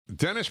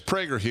Dennis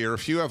Prager here.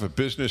 If you have a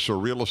business or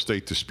real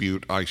estate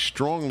dispute, I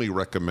strongly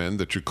recommend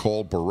that you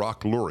call Barak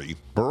Lurie.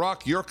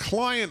 Barak, your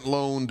client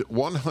loaned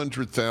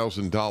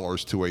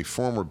 $100,000 to a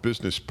former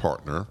business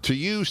partner to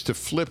use to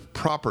flip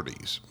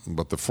properties,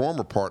 but the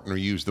former partner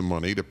used the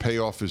money to pay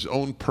off his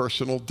own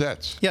personal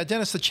debts. Yeah,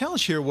 Dennis, the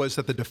challenge here was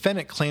that the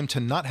defendant claimed to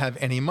not have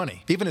any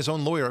money. Even his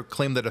own lawyer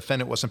claimed the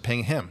defendant wasn't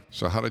paying him.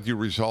 So how did you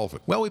resolve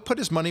it? Well, we put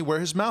his money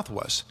where his mouth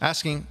was,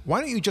 asking,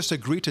 why don't you just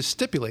agree to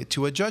stipulate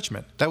to a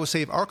judgment? That would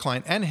save our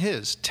client and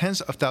his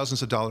tens of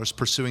thousands of dollars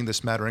pursuing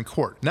this matter in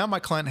court. Now my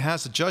client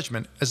has a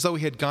judgment as though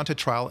he had gone to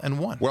trial and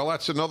won. Well,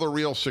 that's another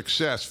real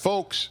success.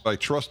 Folks, I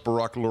trust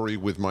Barak Lurie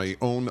with my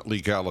own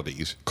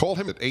legalities. Call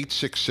him at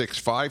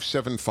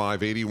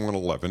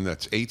 866-575-8111.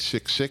 That's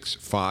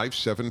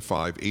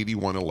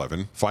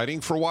 866-575-8111. Fighting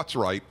for what's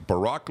right,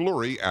 Barak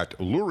Lurie at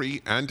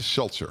Lurie and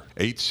Seltzer.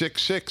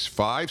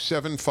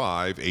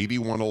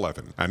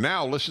 866-575-8111. And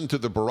now listen to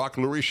the Barak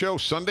Lurie Show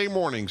Sunday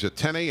mornings at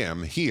 10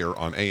 a.m. here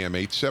on AM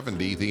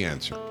 870, The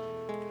Answer.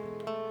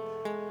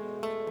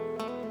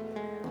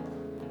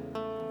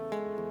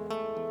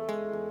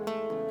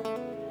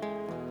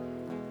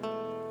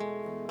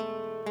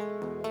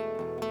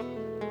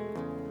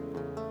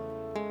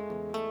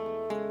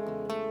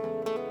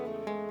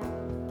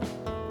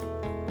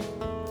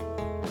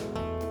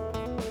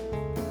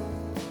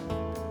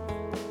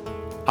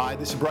 Hi,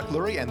 this is Barak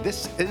Lurie, and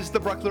this is the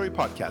Barak Lurie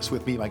Podcast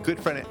with me, my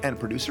good friend and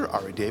producer,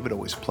 Ari David.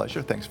 Always a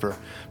pleasure. Thanks for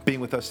being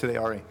with us today,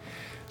 Ari.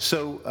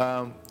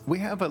 So we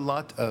have a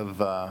lot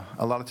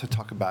to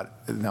talk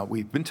about. Now,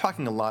 we've been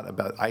talking a lot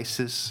about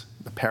ISIS,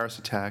 the Paris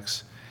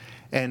attacks,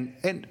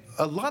 and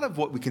a lot of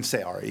what we can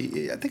say,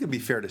 Ari, I think it'd be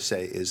fair to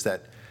say, is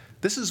that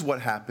this is what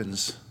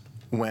happens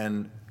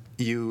when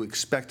you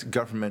expect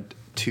government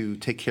to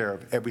take care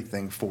of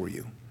everything for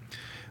you,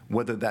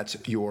 whether that's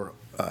your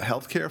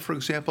healthcare, for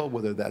example,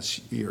 whether that's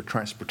your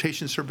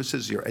transportation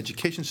services, your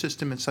education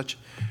system and such.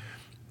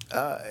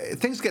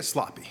 Things get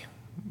sloppy.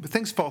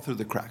 Things fall through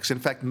the cracks. In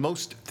fact,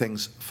 most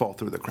things fall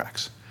through the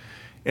cracks.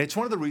 And it's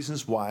one of the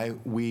reasons why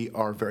we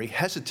are very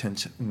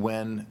hesitant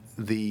when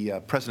the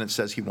president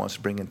says he wants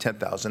to bring in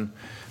 10,000,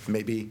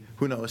 maybe,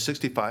 who knows,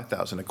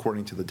 65,000,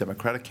 according to the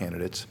Democratic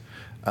candidates,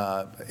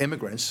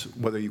 immigrants,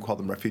 whether you call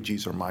them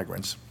refugees or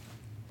migrants.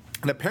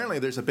 And apparently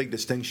there's a big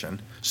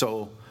distinction,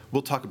 so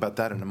we'll talk about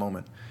that in a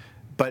moment.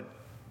 But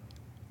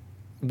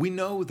we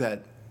know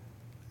that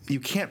you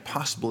can't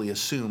possibly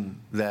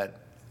assume that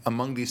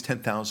among these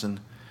 10,000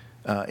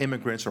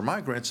 immigrants or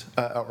migrants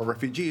or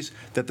refugees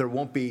that there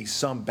won't be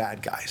some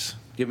bad guys.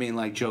 You mean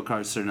like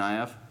Dzhokhar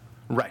Tsarnaev?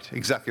 Right,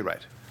 exactly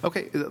right.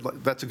 Okay,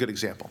 that's a good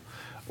example.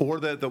 Or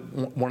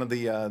one of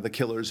the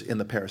killers in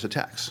the Paris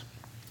attacks.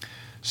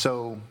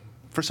 So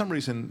for some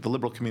reason, the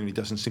liberal community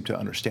doesn't seem to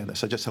understand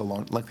this. I just had a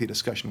lengthy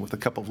discussion with a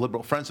couple of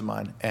liberal friends of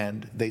mine,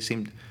 and they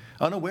seemed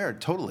unaware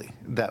totally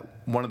that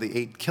one of the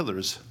 8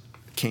 killers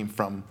came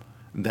from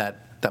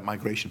that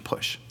migration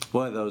push.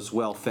 One of those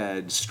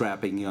well-fed,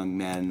 strapping young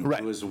men right.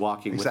 who was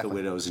walking Exactly.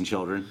 with the widows and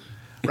children.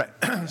 Right.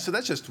 So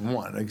that's just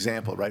one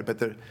example, right? But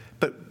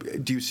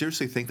do you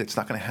seriously think that's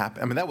not going to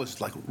happen? I mean, that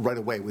was like right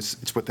away.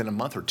 It's within a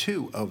month or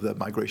two of the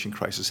migration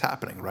crisis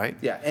happening, right?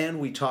 Yeah, and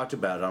we talked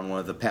about it on one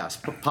of the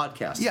past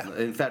podcasts. Yeah.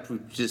 In fact,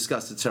 we've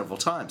discussed it several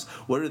times.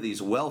 What are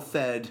these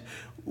well-fed,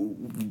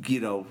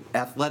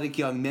 athletic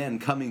young men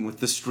coming with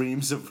the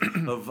streams of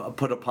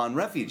put upon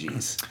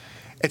refugees?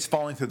 It's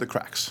falling through the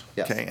cracks,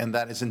 yes. Okay? And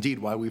that is indeed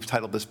why we've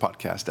titled this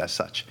podcast as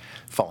such,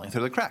 Falling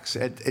Through the Cracks.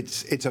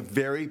 It's a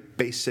very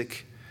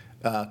basic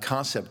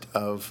concept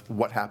of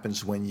what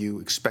happens when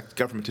you expect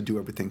government to do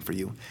everything for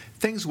you.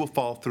 Things will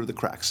fall through the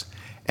cracks,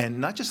 and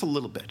not just a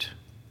little bit,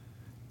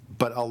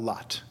 but a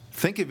lot.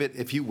 Think of it,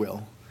 if you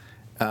will,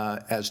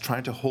 as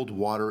trying to hold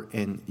water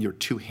in your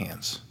 2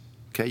 hands.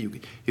 Okay, you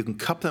can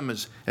cup them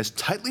as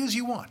tightly as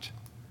you want,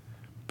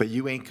 but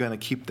you ain't going to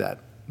keep that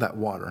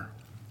water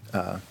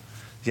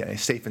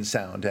safe and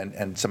sound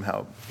and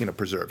somehow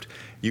preserved.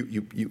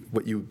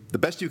 The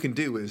best you can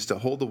do is to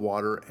hold the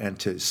water and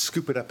to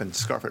scoop it up and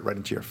scarf it right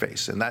into your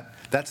face, and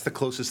that's the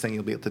closest thing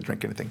you'll be able to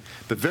drink anything.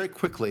 But very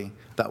quickly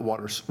that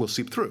water will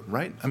seep through,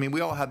 right? I mean, we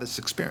all have this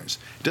experience.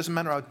 It doesn't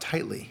matter how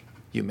tightly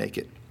you make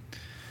it,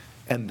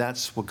 and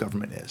that's what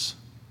government is.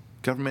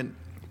 Government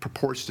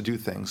purports to do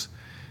things,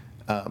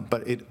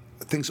 but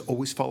things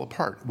always fall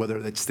apart. Whether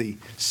it's the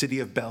city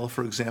of Bell,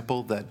 for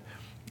example, that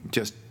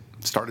just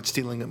started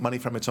stealing money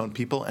from its own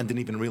people and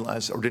didn't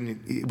realize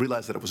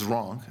that it was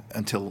wrong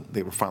until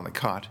they were finally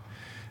caught.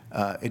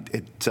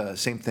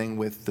 Same thing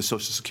with the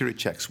Social Security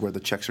checks, where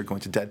the checks are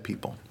going to dead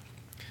people.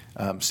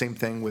 Same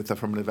thing with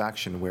affirmative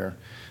action, where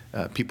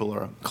people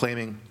are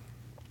claiming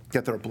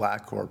that they're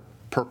black or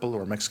purple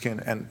or Mexican,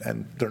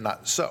 and they're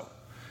not so,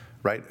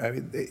 right? I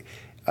mean,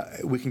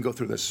 we can go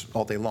through this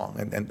all day long,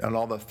 and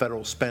all the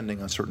federal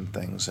spending on certain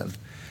things, and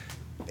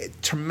a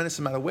tremendous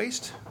amount of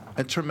waste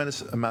and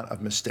tremendous amount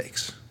of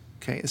mistakes.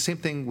 Okay, the same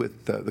thing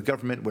with the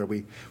government, where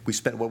we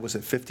spent,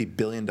 $50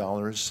 billion,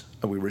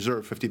 we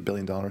reserved $50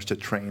 billion to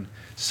train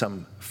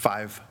some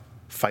 5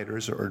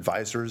 fighters or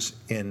advisors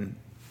in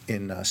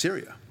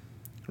Syria,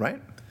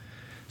 right?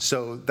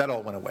 So that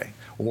all went away.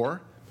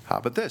 Or how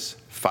about this?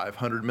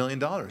 $500 million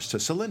to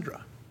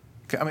Solyndra.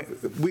 Okay, I mean,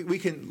 we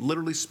can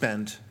literally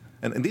spend,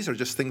 and these are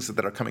just things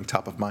that are coming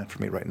top of mind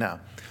for me right now.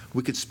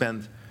 We could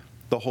spend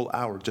the whole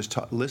hour just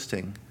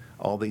listing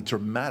all the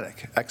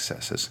dramatic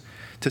excesses,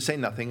 to say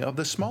nothing of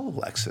the small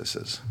little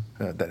excesses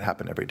that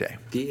happen every day.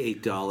 The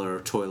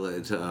 $8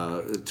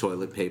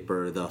 toilet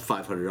paper, the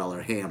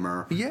 $500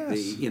 hammer.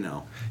 Yes.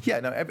 Yeah,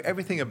 no,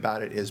 everything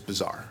about it is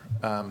bizarre.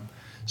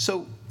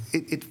 So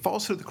it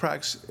falls through the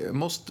cracks.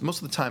 Most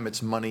of the time,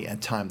 it's money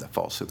and time that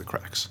falls through the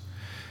cracks.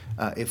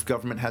 If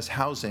government has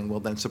housing,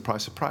 well, then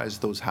surprise, surprise,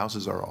 those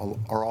houses are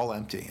all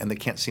empty, and they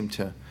can't seem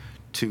to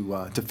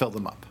fill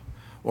them up,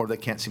 or they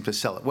can't seem to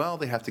sell it. Well,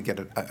 they have to get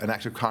an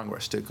act of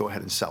Congress to go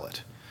ahead and sell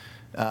it.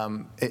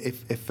 And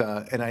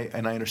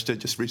I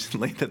understood just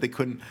recently that they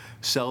couldn't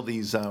sell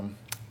these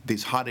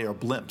hot air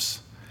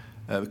blimps.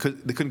 Because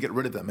they couldn't get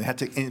rid of them. They had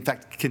to, in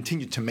fact,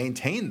 continue to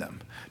maintain them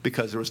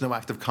because there was no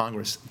act of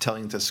Congress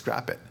telling them to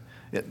scrap it.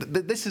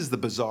 This is the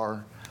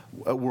bizarre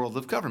world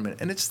of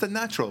government, and it's the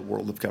natural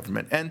world of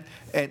government. And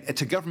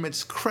to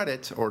government's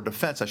credit, or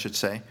defense, I should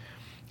say,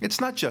 it's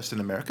not just in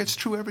America. It's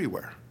true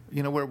everywhere.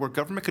 Where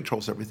government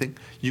controls everything,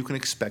 you can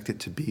expect it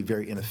to be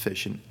very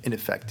inefficient,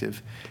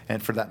 ineffective,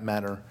 and for that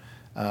matter,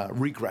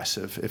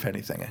 regressive, if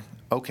anything.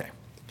 Okay.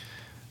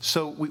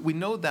 So we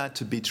know that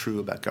to be true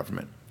about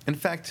government. In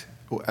fact,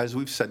 as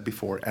we've said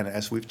before, and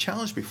as we've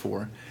challenged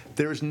before,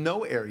 there is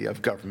no area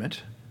of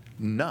government,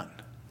 none,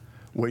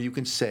 where you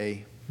can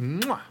say,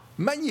 "Mwah,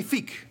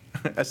 magnifique,"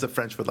 as the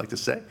French would like to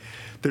say.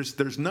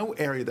 There's no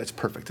area that's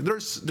perfect.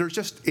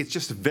 It's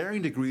just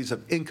varying degrees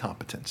of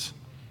incompetence.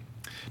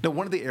 Now,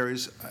 one of the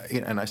areas,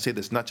 and I say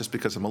this not just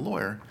because I'm a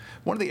lawyer,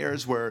 one of the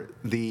areas where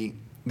the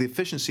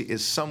efficiency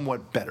is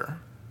somewhat better,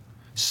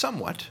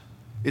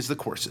 is the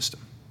court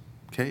system.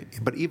 Okay,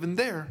 but even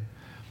there,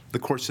 the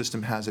court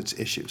system has its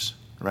issues.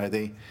 Right,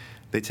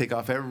 they take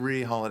off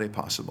every holiday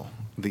possible.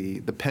 The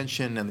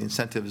pension and the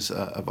incentives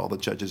of all the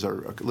judges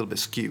are a little bit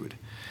skewed.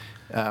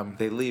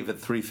 They leave at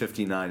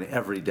 3:59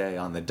 every day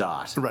on the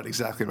dot. Right,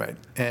 exactly right.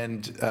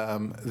 And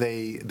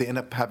they end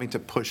up having to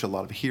push a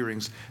lot of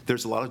hearings.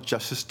 There's a lot of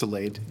justice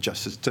delayed,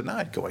 justice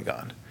denied going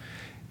on.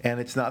 And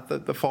it's not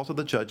the fault of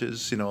the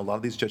judges. A lot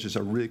of these judges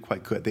are really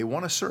quite good. They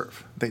want to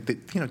serve. They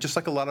just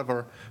like a lot of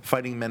our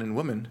fighting men and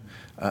women,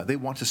 they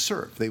want to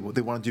serve. They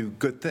want to do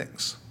good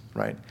things,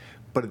 right?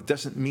 But it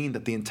doesn't mean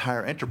that the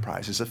entire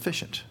enterprise is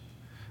efficient.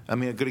 I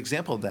mean, a good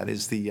example of that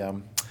is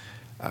the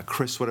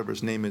Chris, whatever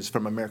his name is,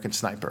 from American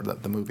Sniper,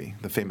 the movie,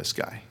 the famous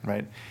guy,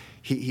 right?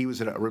 He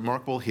was a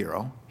remarkable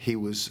hero. He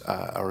was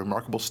a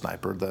remarkable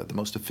sniper, the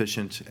most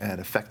efficient and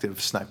effective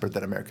sniper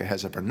that America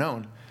has ever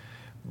known.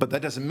 But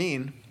that doesn't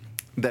mean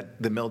that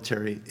the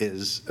military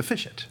is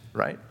efficient,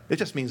 right? It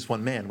just means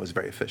one man was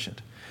very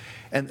efficient.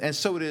 And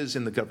so it is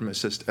in the government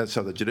system,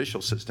 so the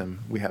judicial system.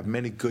 We have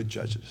many good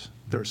judges.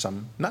 There are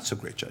some not so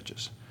great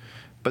judges,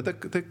 but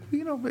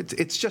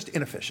it's just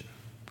inefficient.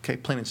 Okay,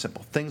 plain and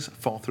simple. Things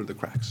fall through the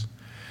cracks.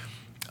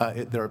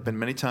 There have been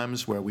many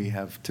times where we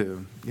have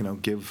to,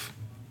 give,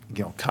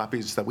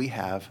 copies that we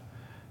have,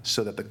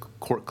 so that the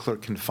court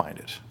clerk can find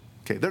it.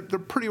 Okay, they're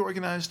pretty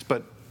organized,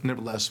 but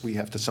nevertheless, we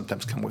have to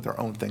sometimes come with our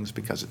own things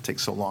because it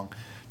takes so long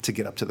to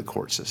get up to the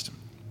court system.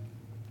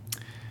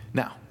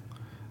 Now,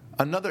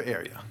 another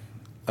area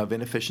of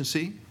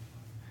inefficiency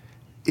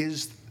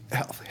is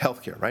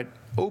healthcare, right?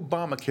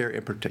 Obamacare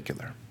in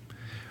particular.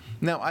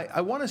 Now,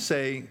 I want to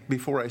say,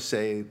 before I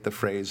say the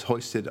phrase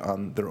hoisted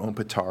on their own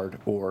petard,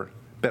 or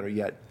better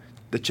yet,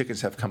 the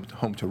chickens have come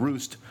home to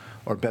roost,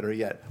 or better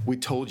yet, we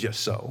told you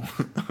so,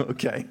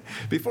 okay?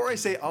 Before I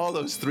say all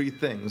those three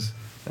things,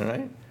 all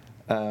right,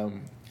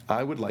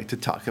 I would like to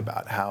talk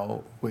about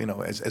how,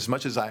 as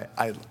much as I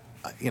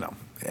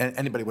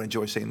anybody would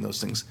enjoy saying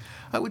those things,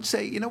 I would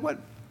say, you know what?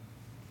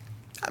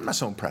 I'm not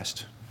so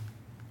impressed.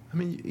 I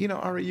mean,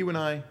 Ari, you and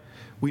I,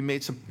 we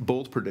made some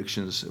bold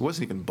predictions. It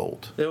wasn't even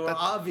bold. They were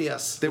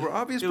obvious. They were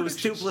obvious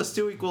predictions. It was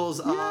 2 + 2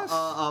 equals, yes.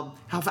 How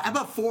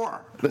about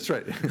 4? That's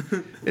right.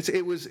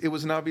 It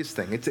was an obvious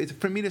thing. It's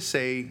for me to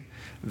say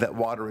that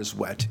water is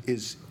wet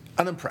is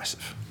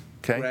unimpressive.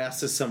 Okay?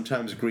 Grass is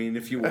sometimes green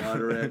if you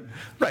water it.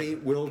 Right.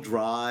 Paint will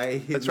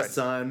dry in the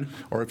sun.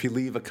 Or if you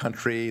leave a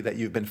country that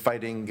you've been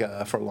fighting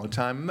for a long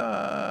time,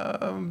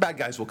 bad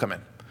guys will come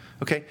in.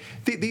 Okay,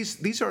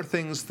 these are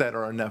things that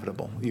are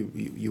inevitable.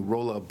 You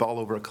roll a ball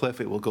over a cliff,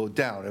 it will go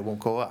down, it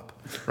won't go up,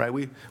 right?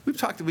 We've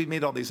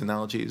made all these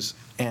analogies,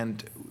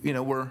 and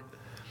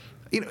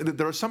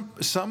there are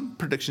some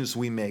predictions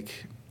we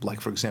make,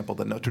 like for example,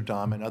 that Notre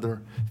Dame and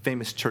other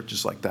famous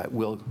churches like that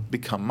will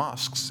become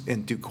mosques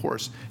in due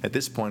course. At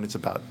this point, it's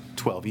about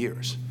 12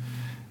 years,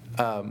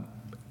 and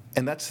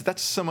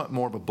that's somewhat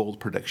more of a bold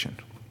prediction,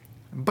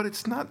 but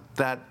it's not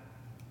that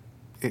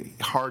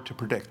hard to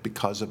predict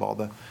because of all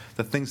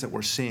the things that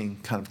we're seeing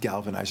kind of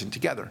galvanizing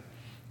together.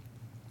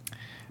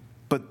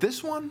 But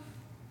this one,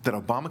 that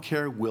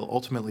Obamacare will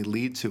ultimately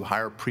lead to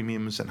higher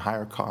premiums and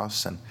higher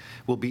costs and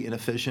will be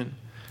inefficient.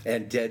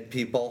 And dead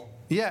people.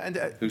 Yeah, and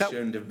who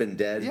shouldn't have been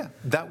dead. Yeah,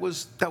 that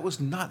was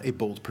not a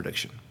bold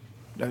prediction.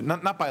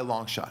 not by a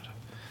long shot.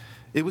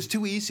 It was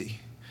too easy.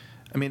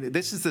 I mean,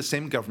 this is the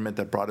same government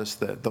that brought us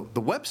the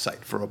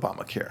website for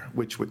Obamacare,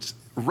 which was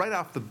right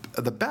off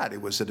the bat,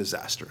 it was a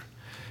disaster.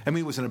 I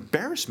mean, it was an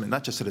embarrassment,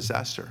 not just a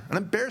disaster. An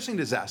embarrassing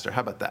disaster.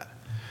 How about that?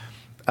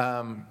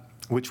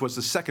 Which was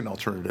the second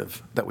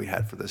alternative that we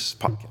had for this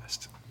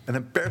podcast. An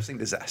embarrassing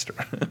disaster.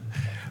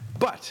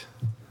 But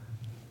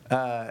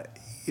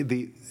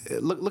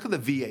look at the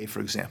VA,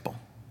 for example.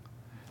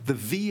 The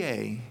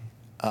VA,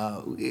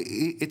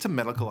 it's a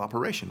medical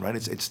operation, right?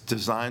 It's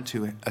designed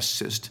to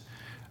assist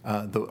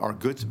our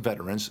good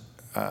veterans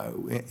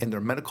in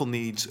their medical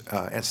needs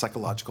and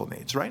psychological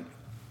needs, right?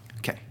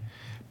 Okay.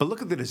 But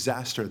look at the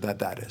disaster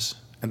that is.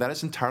 And that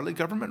is entirely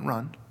government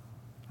run,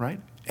 right?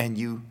 And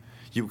you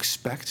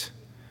expect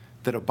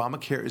that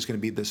Obamacare is going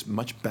to be this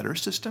much better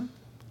system?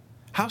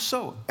 How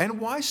so? And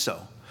why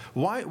so?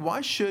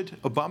 Why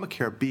should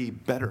Obamacare be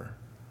better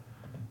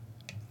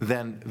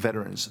than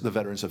the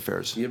Veterans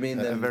Affairs? You mean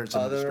than Veterans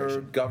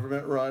other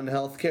government-run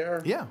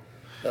healthcare? Yeah.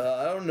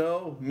 I don't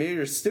know. Maybe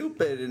you're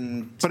stupid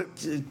and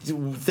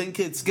think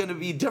it's going to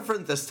be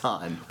different this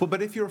time. Well,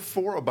 but if you're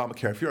for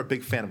Obamacare, if you're a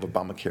big fan of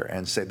Obamacare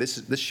and say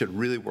this should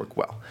really work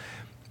well,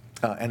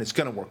 and it's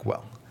going to work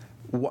well,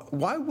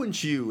 why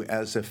wouldn't you,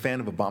 as a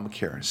fan of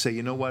Obamacare, say,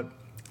 you know what,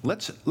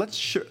 let's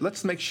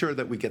make sure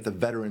that we get the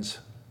Veterans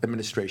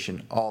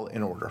Administration all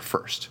in order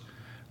first,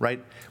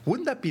 right?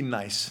 Wouldn't that be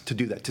nice to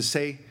do that? To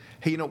say,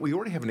 hey, you know, we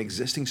already have an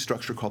existing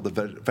structure called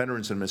the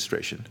Veterans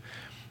Administration,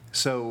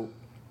 so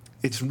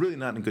it's really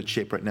not in good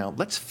shape right now.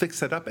 Let's fix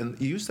that up and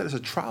use that as a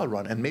trial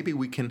run, and maybe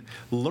we can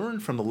learn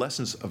from the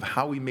lessons of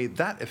how we made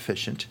that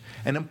efficient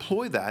and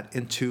employ that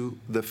into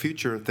the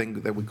future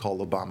thing that we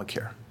call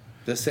Obamacare.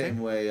 The same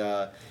way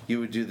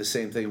you would do the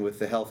same thing with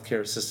the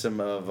healthcare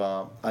system of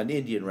on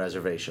Indian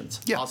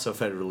reservations, also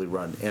federally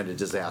run and a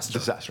disaster.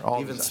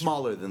 Even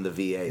smaller than the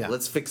VA. Yeah.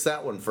 Let's fix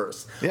that one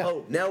first. Yeah.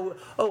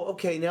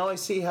 Okay, now I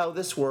see how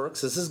this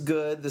works. This is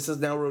good. This is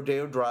now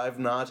Rodeo Drive,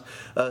 not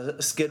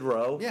Skid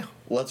Row. Yeah.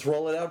 Let's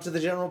roll it out to the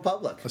general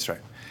public. That's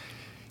right.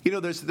 You know,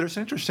 there's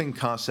an interesting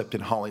concept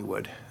in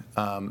Hollywood.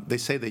 They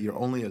say that you're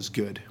only as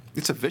good.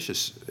 It's a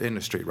vicious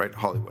industry, right?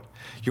 Hollywood.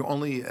 You're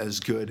only as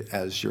good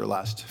as your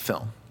last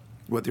film,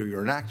 whether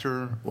you're an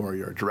actor or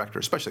you're a director,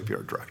 especially if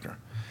you're a director.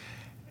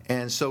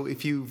 And so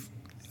it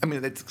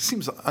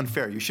seems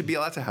unfair. You should be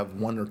allowed to have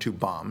one or two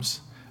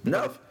bombs.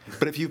 No.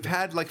 But if you've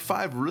had like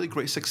 5 really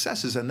great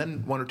successes and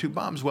then 1 or 2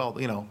 bombs, well,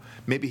 you know,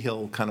 maybe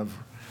he'll kind of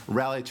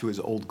rally to his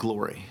old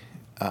glory.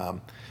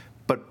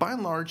 But by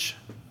and large,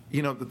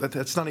 you know,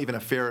 that's not even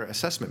a fair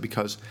assessment,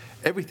 because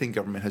everything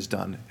government has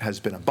done has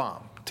been a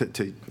bomb.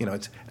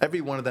 It's every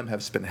one of them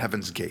has been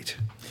Heaven's Gate.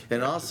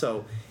 And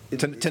also,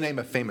 to name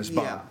a famous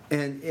bomb. Yeah,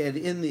 and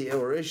in the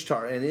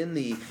Ishtar, and in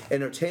the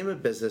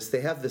entertainment business, they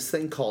have this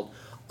thing called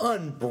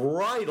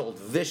unbridled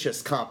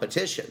vicious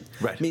competition.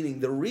 Right. Meaning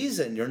the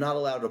reason you're not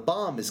allowed to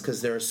bomb is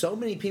because there are so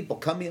many people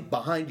coming up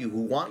behind you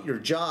who want your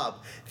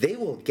job, they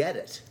will get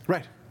it.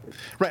 Right.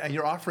 Right, and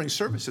you're offering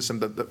services.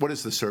 And what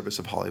is the service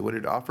of Hollywood?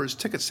 It offers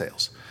ticket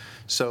sales.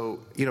 So,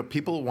 you know,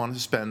 people want to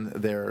spend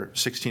their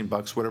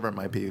 $16, whatever it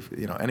might be,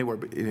 you know, anywhere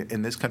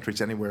in this country,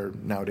 it's anywhere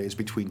nowadays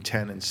between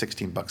 $10 and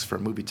 $16 for a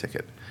movie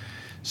ticket.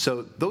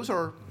 So those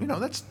are, you know,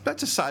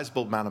 that's a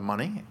sizable amount of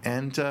money,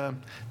 and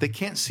they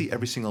can't see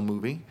every single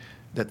movie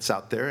that's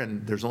out there,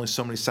 and there's only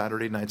so many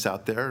Saturday nights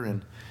out there,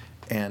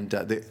 and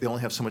they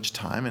only have so much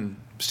time, and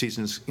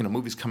seasons, you know,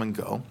 movies come and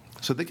go.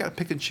 So they got to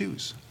pick and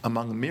choose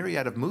among a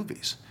myriad of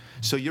movies.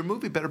 So your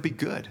movie better be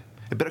good.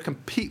 It better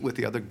compete with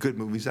the other good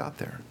movies out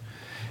there.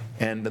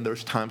 And then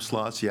there's time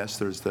slots. Yes,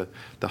 there's the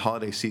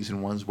holiday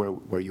season ones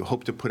where you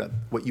hope to put out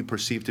what you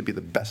perceive to be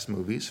the best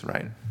movies,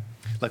 right?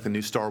 Like the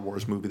new Star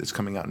Wars movie that's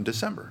coming out in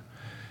December.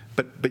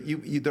 But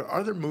there are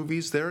other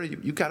movies there.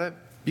 You gotta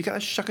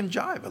shuck and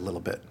jive a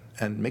little bit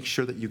and make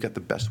sure that you get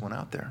the best one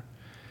out there.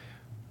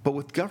 But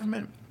with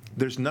government,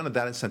 there's none of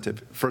that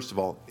incentive, first of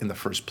all, in the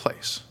first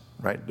place,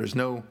 right? There's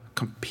no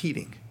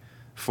competing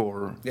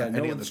for any no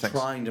other one's things.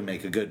 trying to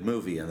make a good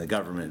movie in the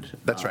government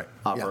That's right.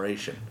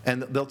 operation. Yeah.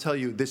 And they'll tell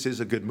you this is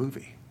a good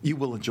movie. You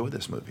will enjoy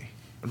this movie,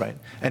 right?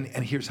 And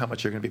here's how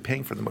much you're going to be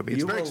paying for the movie.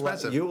 It's very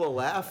expensive. You will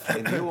laugh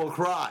and you will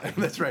cry.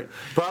 That's right.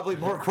 Probably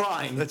more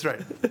crying. That's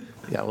right.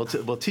 Yeah,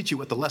 we'll teach you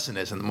what the lesson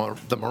is and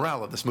the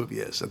morale of this movie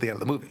is at the end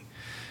of the movie.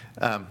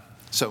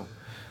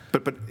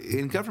 But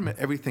in government,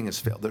 everything has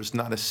failed. There's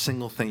not a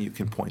single thing you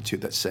can point to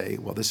that say,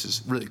 well, this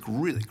is really,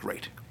 really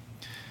great.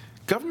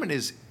 Government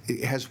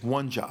has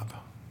one job,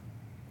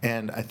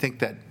 and I think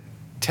that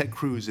Ted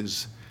Cruz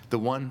is the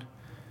one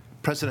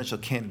presidential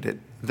candidate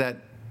that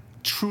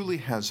truly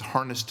has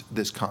harnessed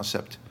this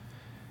concept.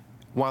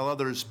 While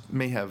others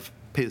may have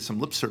paid some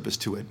lip service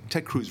to it,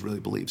 Ted Cruz really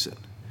believes it,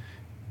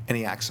 and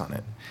he acts on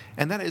it.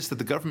 And that is that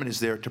the government is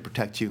there to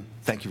protect you.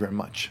 Thank you very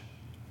much.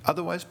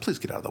 Otherwise, please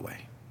get out of the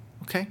way.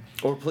 Okay?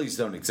 Or please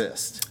don't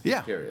exist.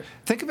 Yeah. Period.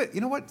 Think of it,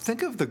 you know what?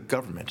 Think of the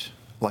government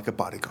like a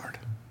bodyguard.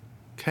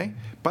 Okay?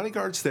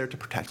 Bodyguard's there to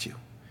protect you.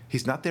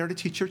 He's not there to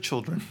teach your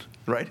children,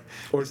 right?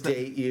 Or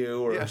date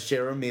you, or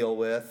share a meal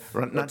with,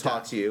 or not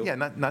talk to you. Yeah,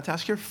 not to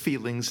ask your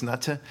feelings,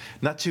 not to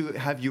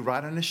have you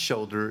ride on his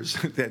shoulders,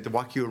 to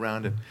walk you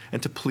around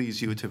and to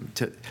please you.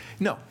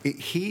 No,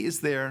 he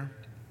is there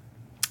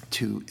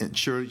to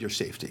ensure your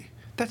safety.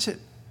 That's it.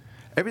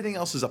 Everything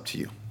else is up to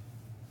you.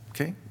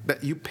 Okay?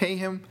 That you pay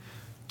him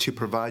to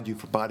provide you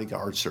for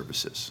bodyguard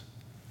services.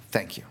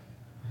 Thank you.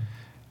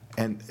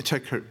 And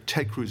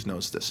Ted Cruz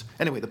knows this.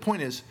 Anyway, the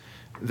point is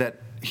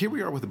that here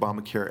we are with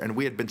Obamacare, and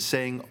we had been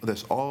saying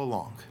this all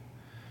along.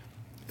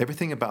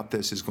 Everything about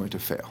this is going to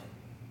fail.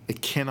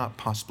 It cannot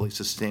possibly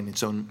sustain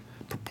its own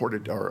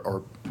purported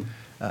or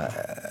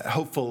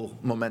hopeful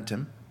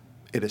momentum.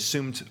 It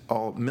assumed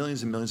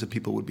millions and millions of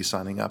people would be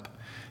signing up.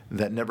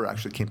 That never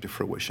actually came to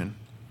fruition.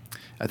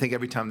 I think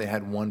every time they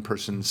had one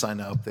person sign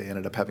up, they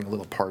ended up having a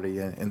little party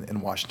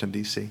in Washington,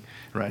 D.C.,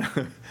 right?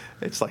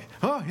 It's like,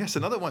 oh, yes,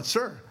 another one,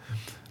 sir.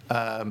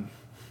 But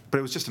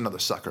it was just another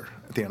sucker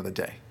at the end of the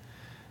day.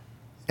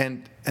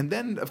 And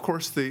then, of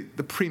course, the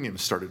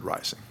premiums started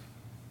rising.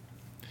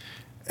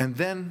 And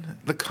then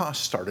the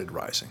costs started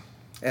rising.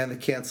 And the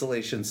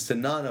cancellations to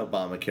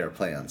non-Obamacare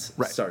plans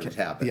started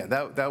happening.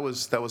 Yeah, that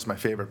was my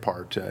favorite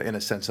part, in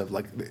a sense of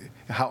like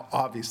how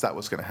obvious that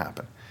was going to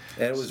happen.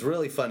 And it was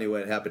really funny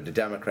when it happened to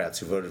Democrats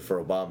who voted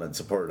for Obama and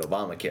supported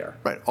Obamacare.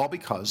 Right, all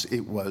because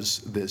it was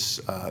this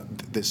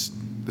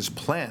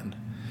plan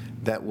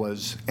that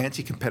was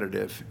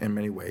anti-competitive in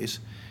many ways.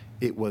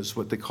 It was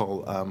what they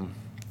call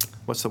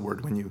what's the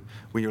word when you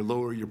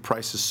lower your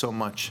prices so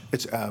much?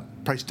 It's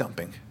price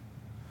dumping.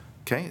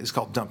 Okay, it's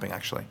called dumping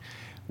actually,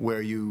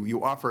 where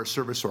you offer a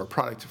service or a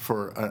product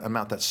for an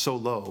amount that's so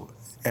low,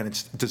 and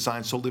it's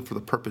designed solely for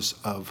the purpose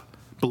of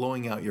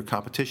blowing out your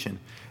competition.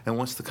 And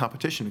once the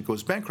competition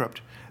goes bankrupt,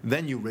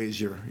 then you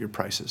raise your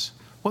prices.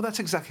 Well, that's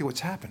exactly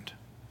what's happened.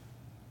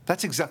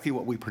 That's exactly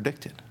what we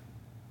predicted.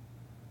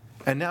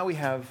 And now we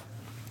have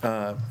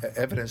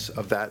evidence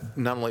of that,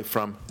 not only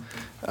from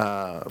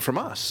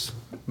us,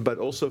 but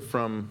also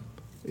from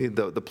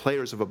the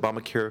players of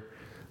Obamacare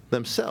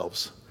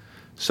themselves.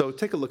 So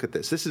take a look at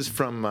this. This is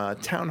from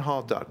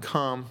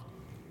townhall.com,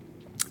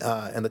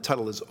 and the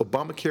title is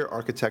Obamacare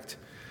Architect.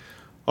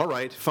 All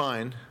right,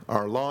 fine.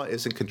 Our law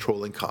isn't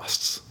controlling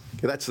costs.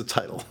 Okay, that's the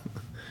title.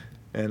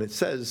 And it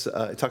says,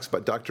 it talks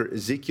about Dr.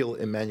 Ezekiel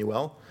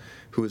Emanuel,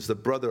 who is the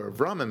brother of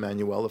Rahm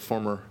Emanuel, the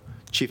former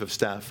chief of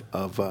staff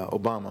of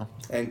Obama.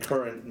 And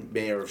current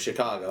mayor of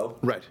Chicago.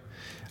 Right.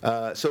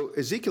 So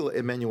Ezekiel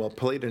Emanuel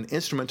played an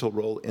instrumental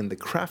role in the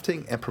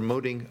crafting and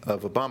promoting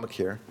of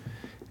Obamacare,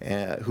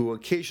 who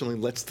occasionally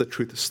lets the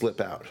truth slip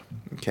out.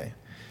 Okay.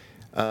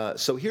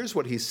 So here's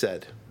what he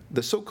said.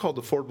 The so-called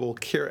Affordable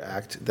Care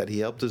Act that he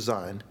helped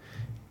design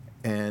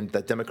and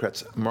that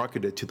Democrats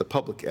marketed to the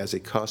public as a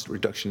cost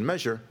reduction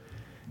measure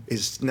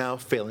is now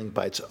failing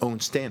by its own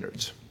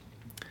standards.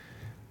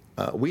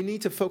 We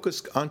need to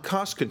focus on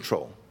cost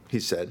control, he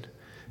said,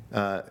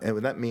 and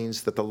that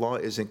means that the law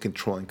isn't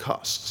controlling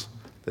costs.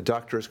 The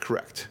doctor is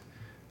correct.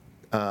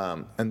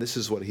 And this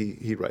is what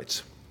he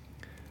writes.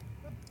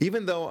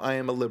 Even though I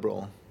am a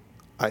liberal,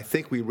 I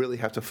think we really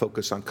have to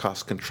focus on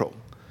cost control.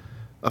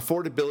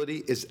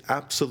 Affordability is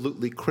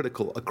absolutely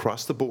critical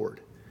across the board,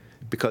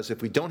 because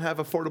if we don't have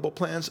affordable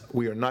plans,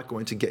 we are not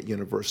going to get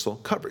universal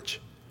coverage.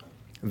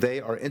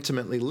 They are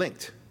intimately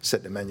linked,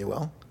 said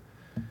Emanuel.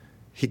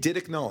 He did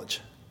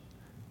acknowledge,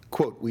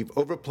 quote, we've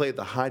overplayed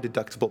the high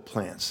deductible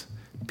plans.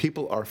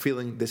 People are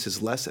feeling this is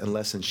less and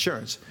less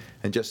insurance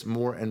and just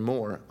more and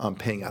more I'm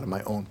paying out of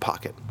my own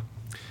pocket,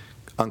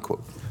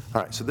 unquote.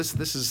 All right, so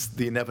this is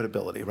the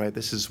inevitability, right?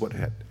 This is what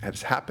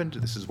has happened.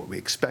 This is what we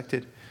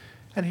expected.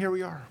 And here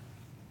we are.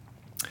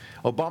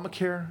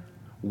 Obamacare,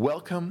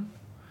 welcome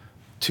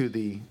to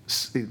the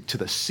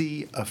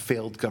sea of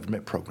failed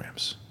government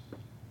programs.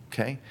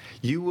 Okay?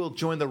 You will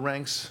join the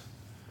ranks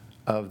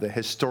of the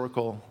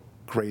historical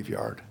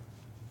graveyard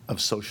of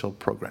social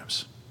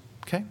programs.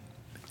 Okay?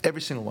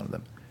 Every single one of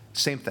them.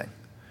 Same thing.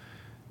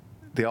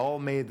 They all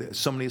made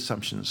so many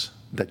assumptions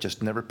that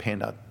just never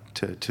panned out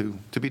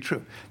to be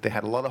true. They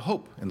had a lot of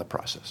hope in the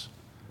process.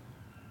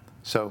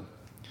 So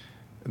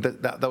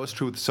that was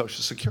true with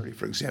Social Security,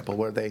 for example,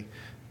 where they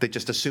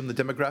just assumed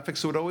the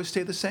demographics would always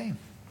stay the same.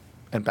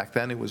 And back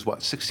then it was,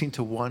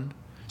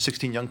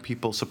 16 young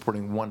people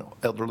supporting one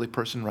elderly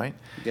person, right?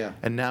 Yeah.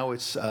 And now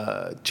it's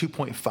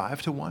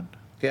 2.5 to 1.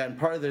 Yeah, and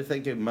part of their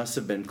thinking must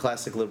have been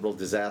classic liberal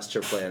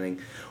disaster planning.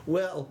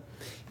 Well,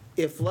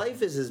 if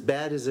life is as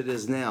bad as it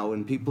is now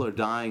and people are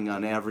dying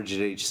on average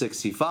at age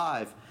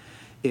 65,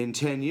 in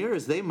 10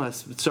 years, they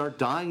must start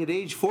dying at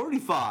age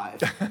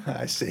 45.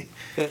 I see.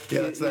 Yeah,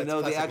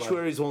 the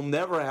actuaries will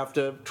never have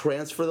to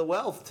transfer the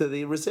wealth to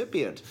the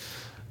recipient.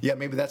 Yeah,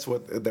 maybe that's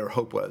what their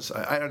hope was.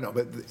 I don't know,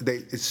 but they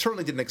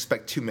certainly didn't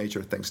expect two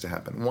major things to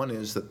happen. One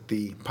is that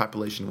the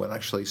population would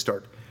actually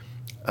start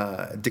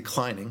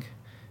declining,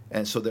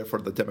 and so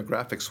therefore the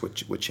demographics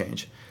would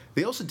change.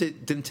 They also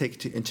didn't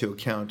take into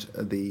account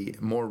the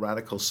more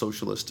radical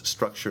socialist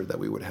structure that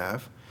we would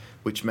have,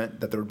 which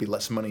meant that there would be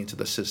less money into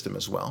the system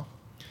as well.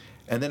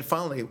 And then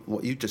finally,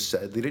 what you just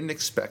said, they didn't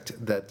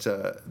expect that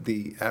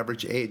the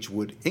average age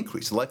would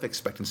increase, life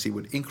expectancy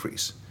would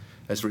increase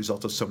as a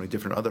result of so many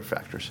different other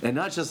factors. And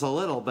not just a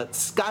little, but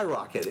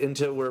skyrocket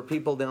into where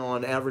people now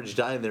on average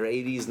die in their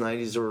 80s,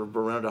 90s, or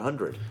around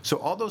 100. So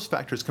all those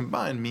factors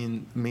combined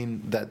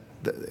mean that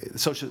the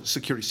Social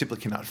Security simply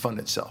cannot fund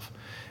itself,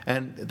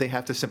 and they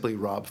have to simply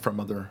rob from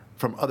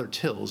other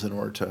tills in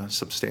order to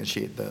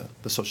substantiate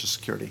the Social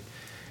Security.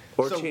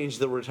 Or So- change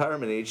the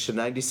retirement age to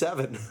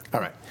 97. All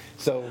right.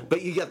 So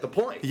But you get the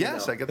point.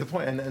 yes, I get the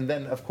point. And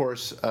then of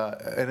course,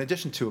 in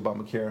addition to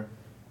Obamacare,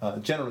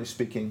 generally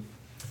speaking,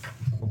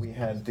 we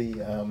had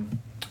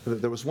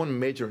there was one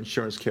major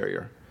insurance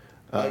carrier.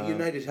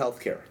 United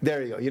Healthcare.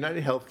 There you go.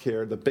 United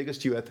Healthcare, the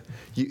biggest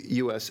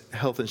U.S.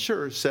 health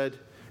insurer, said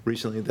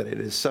recently that it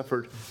has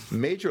suffered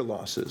major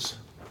losses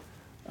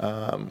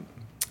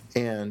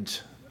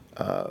and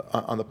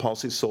on the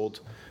policies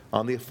sold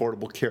on the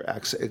Affordable Care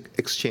Act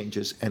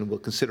exchanges and will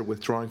consider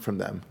withdrawing from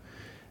them,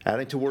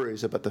 adding to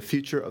worries about the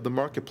future of the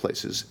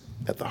marketplaces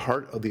at the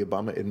heart of the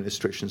Obama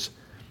administration's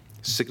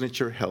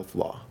signature health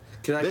law.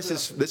 Can I This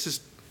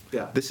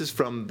Yeah. is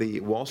from the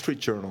Wall Street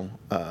Journal,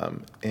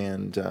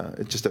 and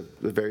it's just a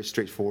very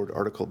straightforward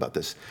article about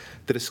this.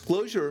 The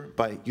disclosure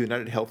by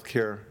United Health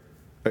Group,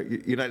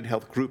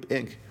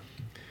 Inc.,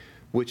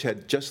 which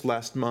had just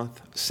last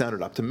month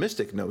sounded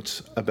optimistic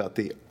notes about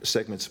the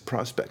segment's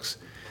prospects,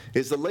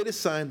 is the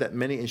latest sign that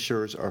many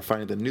insurers are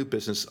finding the new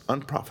business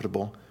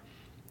unprofitable,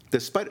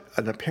 despite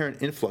an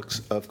apparent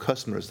influx of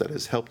customers that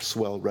has helped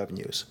swell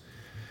revenues.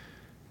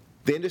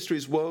 The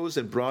industry's woes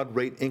and broad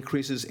rate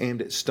increases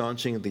aimed at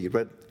staunching the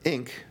red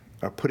ink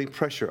are putting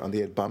pressure on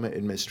the Obama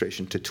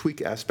administration to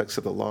tweak aspects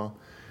of the law.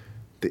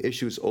 The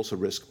issues also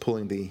risk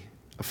pulling the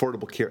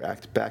Affordable Care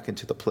Act back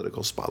into the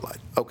political spotlight.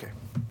 Okay.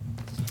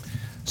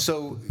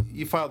 So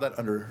you filed that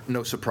under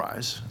no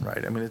surprise,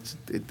 right? I mean,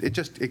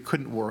 it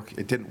couldn't work.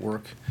 It didn't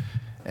work.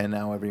 And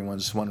now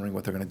everyone's wondering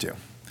what they're going to do.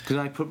 Can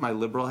I put my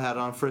liberal hat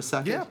on for a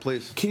second? Yeah,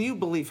 please. Can you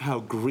believe how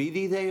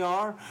greedy they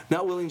are?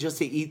 Not willing just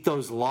to eat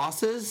those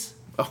losses?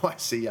 Oh, I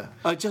see, yeah.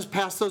 Just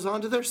pass those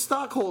on to their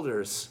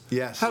stockholders.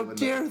 Yes. How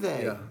dare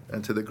they? Yeah,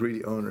 and to the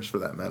greedy owners, for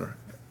that matter.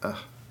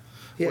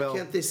 Yeah, Well-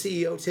 can't the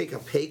CEO take a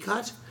pay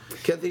cut?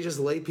 Can't they just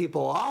lay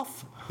people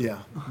off? Yeah,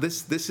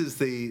 this is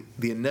the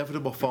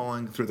inevitable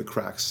falling through the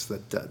cracks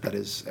that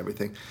is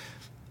everything.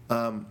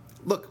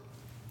 Look,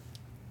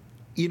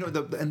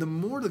 the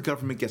more the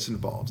government gets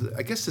involved,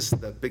 I guess this is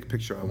the big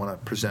picture I want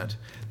to present.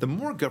 The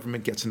more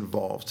government gets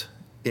involved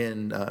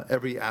in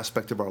every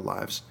aspect of our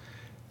lives,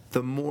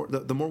 the more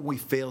we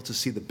fail to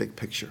see the big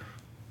picture.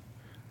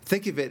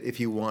 Think of it, if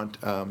you want,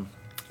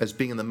 as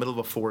being in the middle of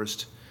a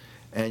forest,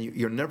 and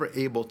you're never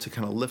able to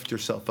kind of lift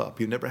yourself up.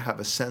 You never have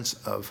a sense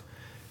of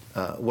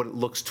what it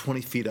looks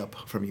 20 feet up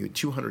from you,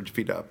 200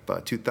 feet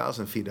up,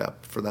 2,000 feet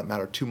up, for that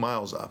matter, 2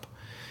 miles up.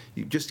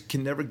 You just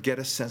can never get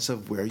a sense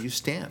of where you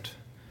stand,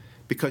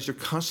 because you're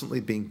constantly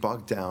being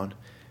bogged down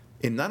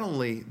in not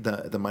only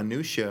the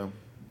minutiae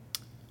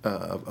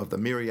of the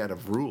myriad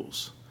of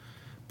rules,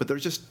 but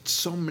there's just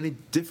so many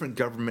different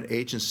government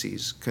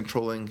agencies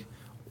controlling,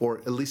 or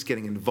at least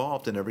getting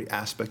involved in, every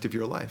aspect of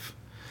your life.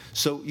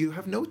 So you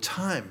have no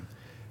time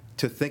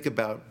to think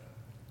about,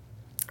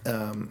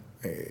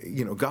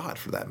 God,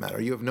 for that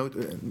matter. You have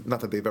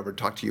not that they've ever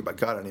talked to you about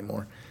God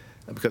anymore,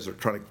 because they're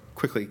trying to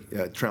quickly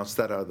trounce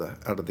that out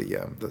of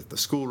the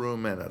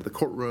schoolroom and out of the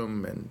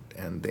courtroom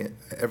and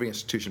every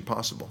institution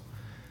possible,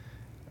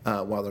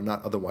 while they're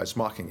not otherwise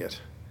mocking it.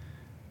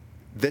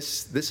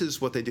 This is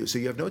what they do. So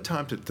you have no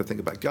time to think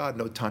about God,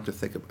 no time to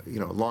think of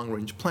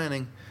long-range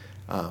planning,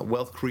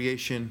 wealth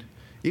creation,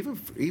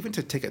 even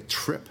to take a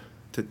trip,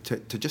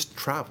 to just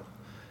travel,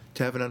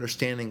 to have an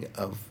understanding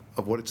of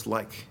what it's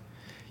like.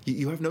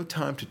 You have no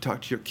time to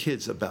talk to your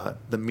kids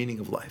about the meaning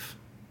of life,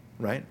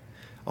 right?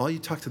 All you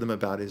talk to them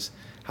about is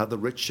how the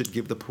rich should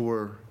give the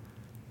poor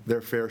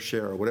their fair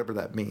share, or whatever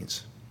that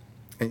means.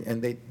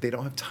 And they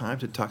don't have time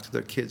to talk to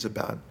their kids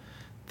about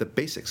the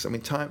basics. I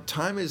mean,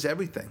 time is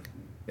everything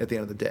at the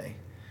end of the day.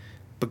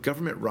 But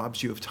government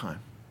robs you of time,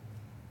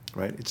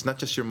 right? It's not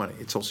just your money,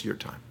 it's also your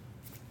time.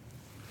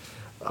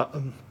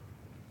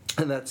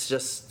 And that's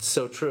just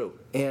so true.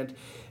 And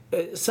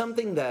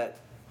something that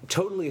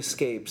totally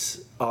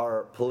escapes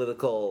our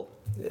political,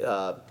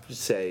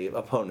 say,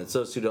 opponents,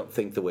 those who don't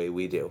think the way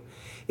we do,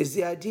 is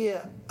the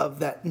idea of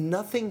that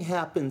nothing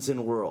happens in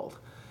the world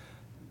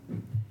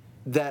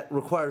that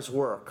requires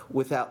work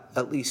without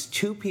at least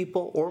two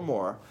people or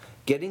more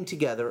getting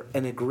together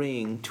and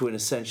agreeing to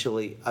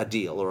essentially a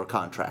deal or a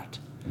contract.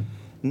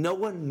 No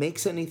one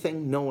makes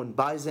anything, no one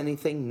buys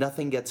anything,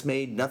 nothing gets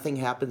made, nothing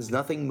happens,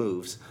 nothing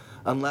moves,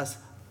 unless,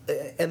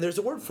 and there's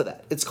a word for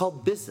that, it's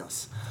called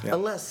business. Yeah.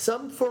 Unless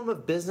some form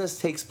of business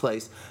takes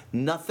place,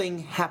 nothing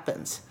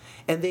happens.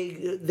 And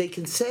they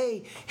can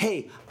say,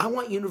 hey, I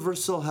want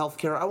universal health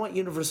care, I want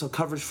universal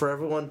coverage for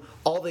everyone,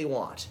 all they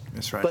want.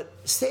 That's right. But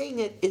saying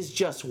it is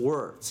just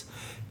words.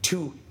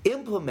 To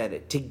implement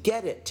it, to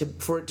get it,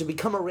 for it to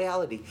become a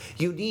reality,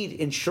 you need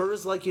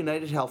insurers like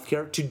United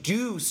Healthcare to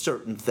do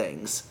certain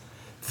things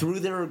through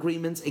their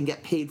agreements and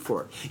get paid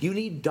for it. You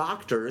need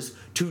doctors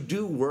to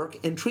do work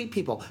and treat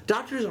people.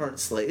 Doctors aren't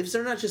slaves.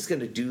 They're not just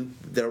going to do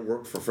their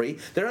work for free.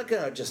 They're not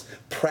going to just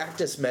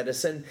practice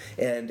medicine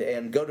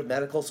and go to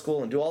medical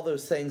school and do all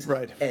those things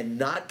and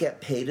not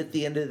get paid at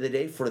the end of the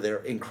day for their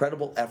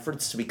incredible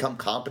efforts to become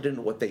competent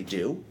at what they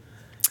do.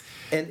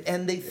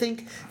 And they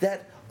think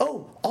that,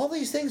 all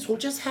these things will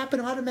just happen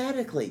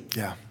automatically.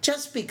 Yeah.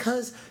 Just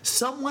because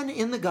someone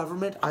in the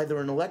government, either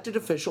an elected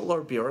official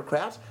or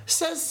bureaucrat,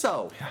 says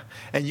so. Yeah.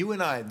 And you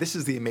and I, this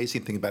is the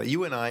amazing thing about it.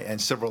 You and I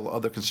and several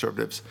other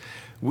conservatives,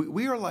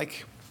 we are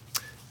like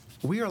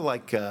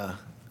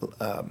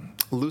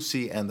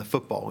Lucy and the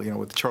football,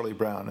 with Charlie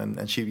Brown,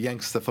 and she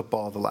yanks the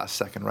football at the last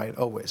second, right?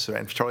 Always.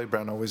 And Charlie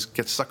Brown always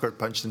gets sucker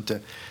punched into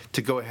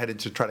to go ahead and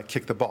to try to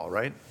kick the ball,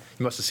 right?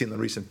 You must have seen the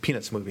recent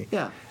Peanuts movie.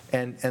 Yeah.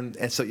 And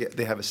so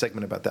they have a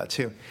segment about that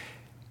too.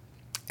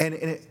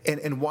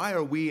 And why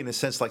are we, in a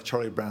sense, like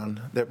Charlie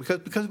Brown there?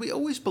 Because we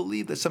always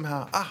believe that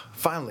somehow,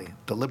 finally,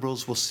 the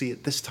liberals will see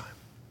it this time,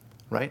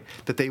 right?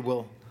 That they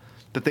will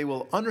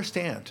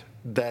understand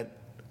that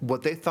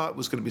what they thought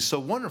was going to be so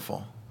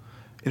wonderful,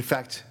 in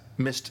fact,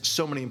 missed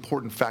so many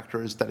important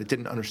factors, that it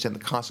didn't understand the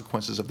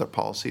consequences of their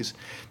policies,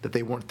 that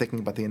they weren't thinking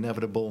about the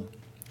inevitable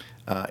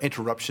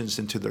interruptions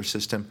into their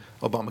system.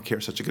 Obamacare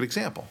is such a good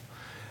example.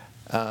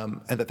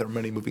 And that there are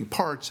many moving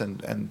parts,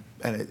 and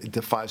it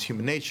defies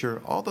human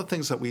nature, all the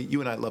things that you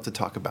and I love to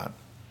talk about.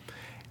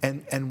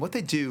 And what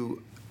they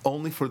do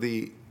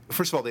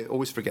first of all, they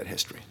always forget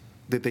history.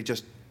 They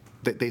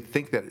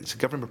think that it's a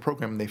government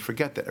program, and they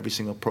forget that every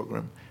single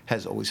program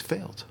has always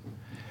failed.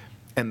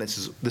 And this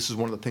is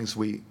one of the things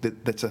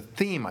that's a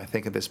theme, I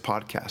think, of this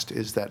podcast,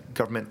 is that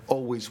government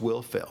always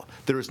will fail.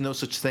 There is no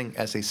such thing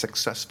as a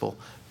successful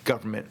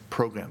government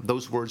program.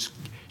 Those words,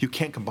 you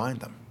can't combine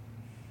them.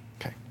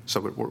 Okay, so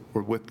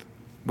we're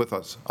with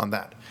us on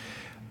that.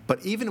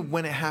 But even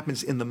when it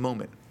happens in the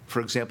moment,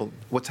 for example,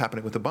 what's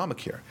happening with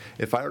Obamacare,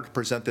 if I were to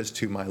present this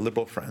to my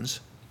liberal friends,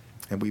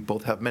 and we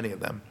both have many of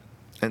them,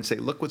 and say,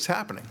 look what's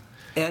happening.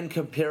 And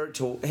compare it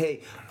to,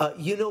 hey,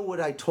 you know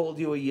what I told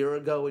you a year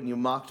ago and you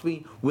mocked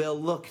me? Well,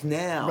 look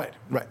now.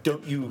 Right.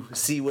 Don't you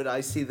see what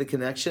I see the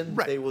connection?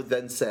 Right. They will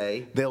then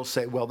say. They'll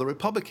say, well, the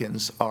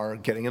Republicans are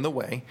getting in the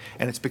way,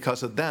 and it's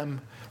because of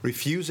them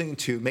refusing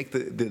to make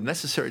the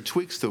necessary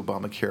tweaks to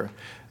Obamacare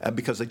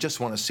because they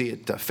just want to see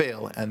it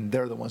fail, and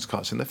they're the ones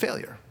causing the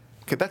failure.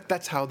 Okay,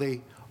 that's how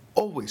they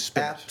always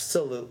spin it.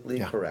 Absolutely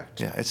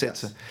correct. Yeah,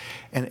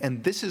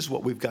 and this is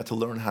what we've got to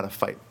learn how to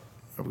fight.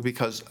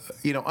 Because,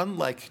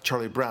 unlike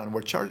Charlie Brown,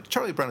 where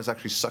Charlie Brown is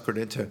actually suckered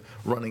into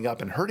running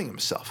up and hurting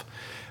himself,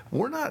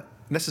 we're not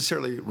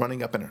necessarily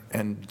running up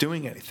and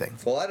doing anything.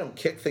 Well, I don't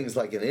kick things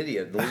like an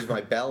idiot and lose my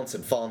balance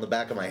and fall on the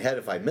back of my head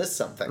if I miss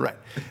something. Right.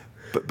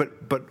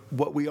 But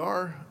what we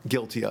are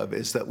guilty of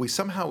is that we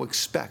somehow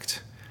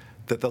expect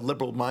that the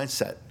liberal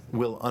mindset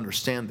will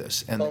understand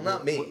this, and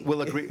not me.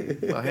 Will agree.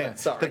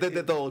 Sorry.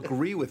 That they'll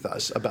agree with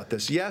us about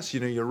this. Yes,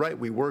 you're right.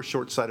 We were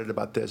short-sighted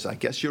about this. I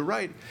guess you're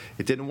right.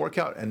 It didn't work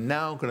out, and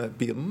now going to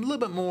be a little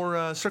bit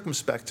more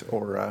circumspect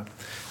or,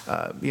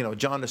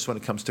 jaundiced when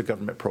it comes to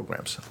government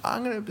programs.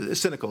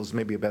 Cynical is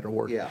maybe a better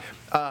word. Yeah.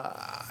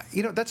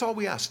 That's all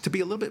we ask, to be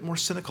a little bit more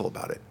cynical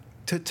about it,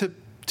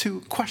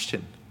 to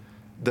question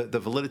the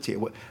validity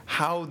of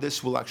how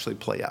this will actually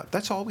play out.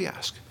 That's all we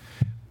ask.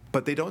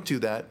 But they don't do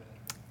that.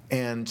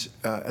 And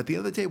at the end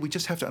of the day, we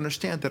just have to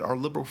understand that our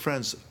liberal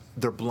friends,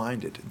 they're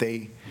blinded.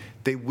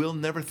 They will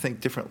never think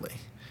differently,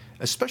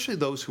 especially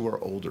those who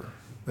are older,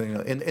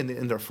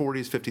 in their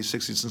 40s, 50s,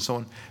 60s, and so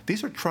on.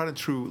 These are tried and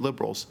true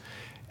liberals,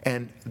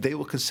 and they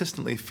will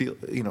consistently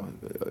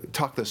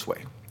talk this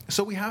way.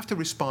 So we have to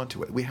respond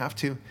to it. We have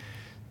to,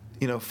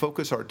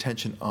 focus our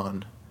attention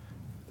on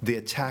the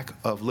attack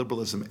of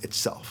liberalism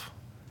itself,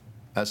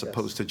 as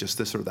opposed to just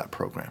this or that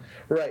program.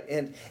 Right,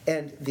 and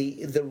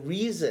the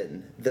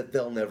reason that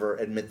they'll never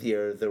admit the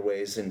error of their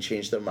ways and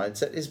change their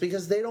mindset is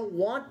because they don't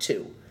want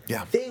to.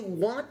 Yeah. They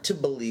want to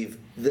believe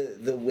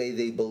the way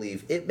they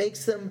believe. It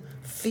makes them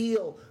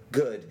feel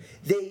good.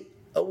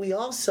 We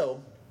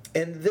also,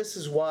 and this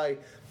is why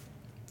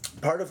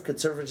part of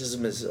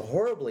conservatism is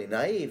horribly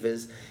naive,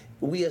 is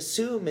we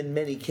assume in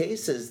many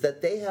cases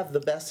that they have the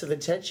best of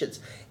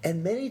intentions,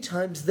 and many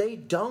times they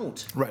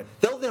don't. Right.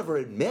 They'll never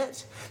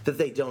admit that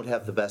they don't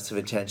have the best of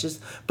intentions,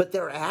 but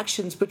their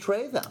actions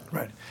betray them.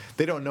 Right.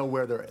 They don't know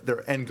where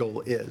their end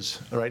goal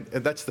is, right?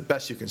 And that's the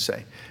best you can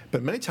say.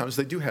 But many times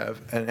they do have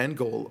an end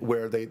goal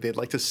where they'd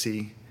like to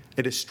see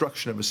a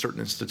destruction of a certain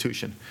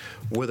institution,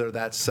 whether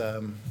that's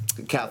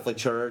Catholic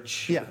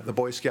Church. Yeah, the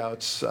Boy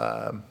Scouts,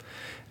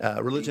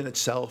 religion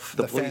itself,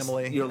 the police,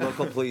 family. Your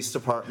local police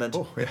department.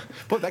 Oh, yeah.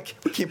 Boy,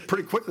 we came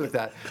pretty quickly with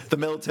that. The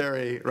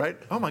military, right?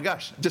 Oh, my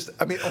gosh.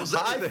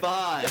 High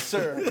five. Yes,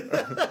 sir.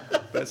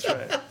 That's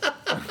right.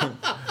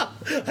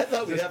 I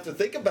thought we'd have to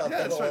think about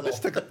that that's a right. little. This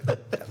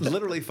took,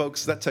 literally,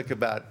 folks, that took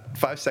about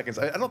 5 seconds.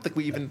 I don't think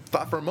we even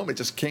thought for a moment.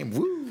 It just came,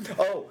 woo.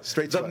 Oh,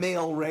 straight to the us.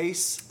 Male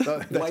race,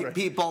 That's white right.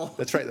 people.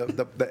 That's right.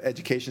 The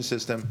education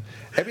system.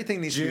 Everything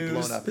needs to be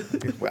blown up.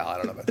 Well, I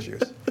don't know about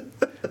Jews.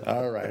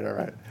 All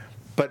right.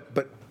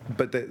 But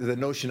but the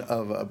notion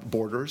of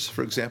borders,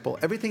 for example,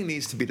 everything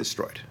needs to be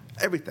destroyed.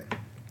 Everything.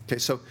 Okay,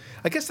 so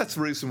I guess that's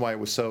the reason why it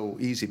was so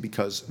easy,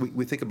 because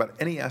we think about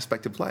any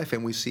aspect of life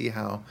and we see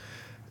how,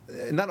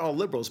 not all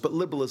liberals, but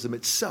liberalism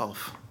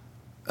itself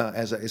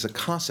as a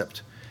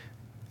concept,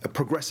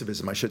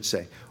 progressivism, I should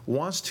say,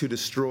 wants to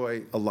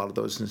destroy a lot of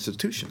those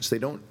institutions. They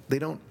don't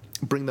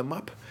bring them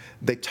up.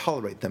 They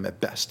tolerate them at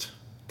best.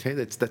 Okay,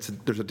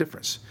 there's a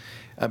difference.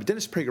 But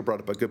Dennis Prager brought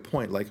up a good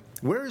point. Like,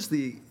 where is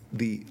the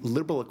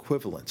liberal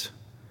equivalent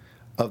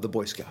of the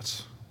Boy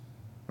Scouts?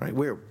 Right?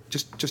 Where?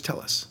 Just tell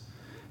us,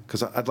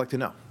 because I'd like to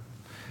know.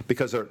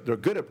 Because they're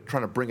good at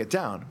trying to bring it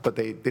down, but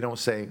they don't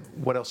say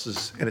what else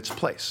is in its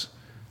place,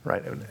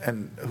 right?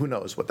 And who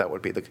knows what that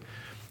would be.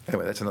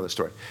 Anyway, that's another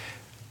story.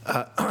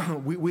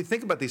 We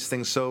think about these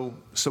things so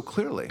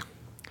clearly,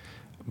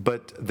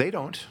 but they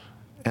don't,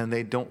 and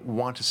they don't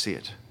want to see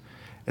it.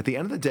 At the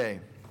end of the day,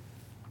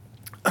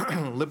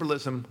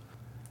 liberalism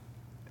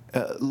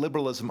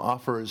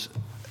offers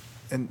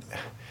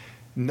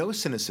no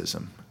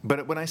cynicism.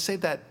 But when I say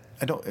that,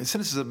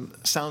 cynicism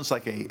sounds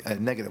like a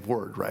negative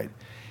word, right?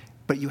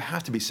 But you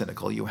have to be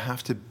cynical. You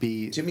have to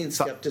be. Do you mean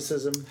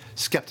skepticism?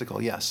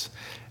 Skeptical, yes.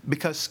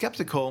 Because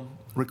skeptical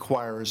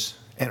requires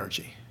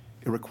energy.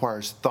 It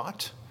requires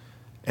thought.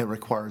 It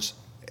requires,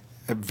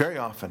 very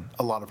often,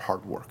 a lot of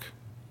hard work.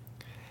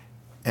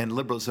 And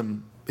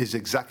liberalism is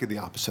exactly the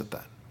opposite of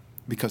that.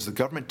 Because the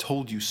government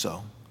told you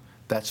so,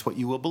 that's what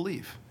you will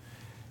believe.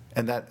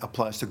 And that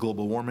applies to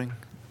global warming.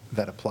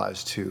 That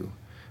applies to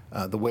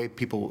the way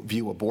people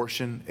view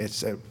abortion.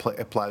 It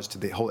applies to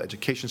the whole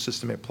education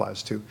system. It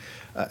applies to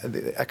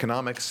the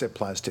economics. It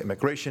applies to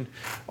immigration.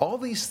 All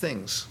these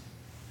things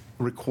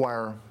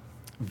require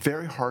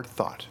very hard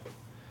thought,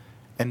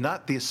 and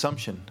not the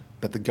assumption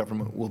that the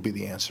government will be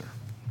the answer.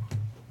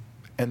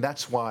 And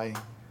that's why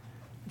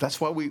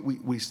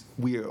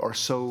we are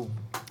so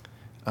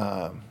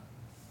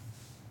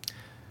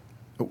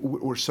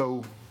we're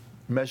so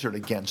measured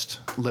against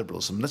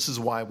liberalism. This is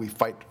why we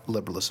fight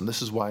liberalism.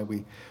 This is why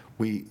we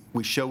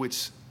show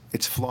its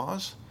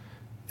flaws,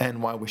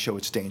 and why we show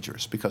its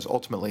dangers, because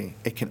ultimately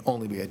it can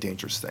only be a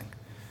dangerous thing.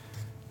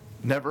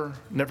 Never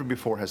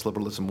before has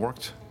liberalism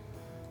worked,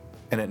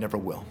 and it never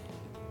will.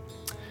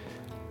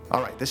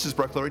 All right, this is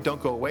Barak Lurie.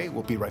 Don't go away.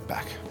 We'll be right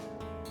back.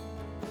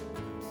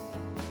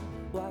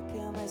 Why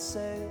can't they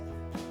say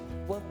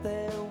what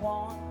they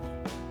want?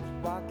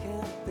 Why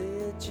can't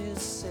they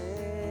just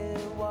say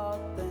what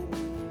they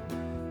mean?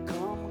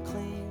 Come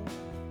clean,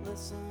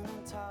 listen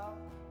and talk.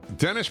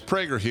 Dennis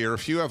Prager here.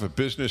 If you have a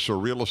business or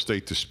real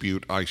estate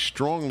dispute, I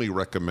strongly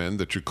recommend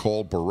that you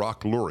call Barak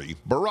Lurie.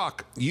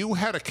 Barak, you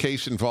had a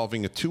case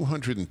involving a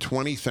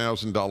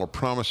 $220,000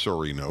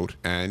 promissory note,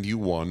 and you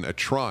won a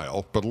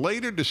trial, but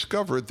later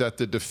discovered that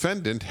the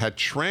defendant had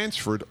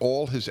transferred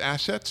all his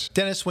assets?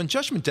 Dennis, when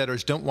judgment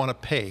debtors don't want to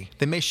pay,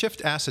 they may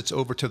shift assets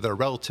over to their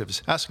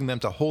relatives, asking them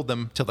to hold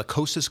them till the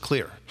coast is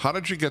clear. How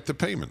did you get the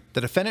payment?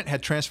 The defendant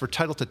had transferred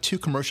title to 2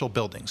 commercial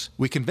buildings.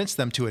 We convinced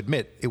them to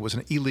admit it was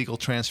an illegal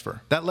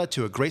transfer. That led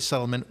to a great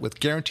settlement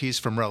with guarantees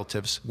from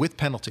relatives, with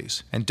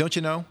penalties. And don't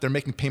you know, they're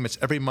making payments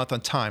every month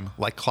on time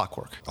like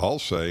clockwork. I'll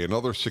say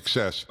another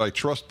success. I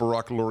trust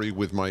Barak Lurie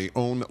with my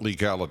own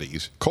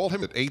legalities. Call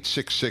him at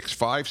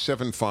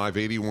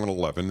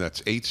 866-575-8111. That's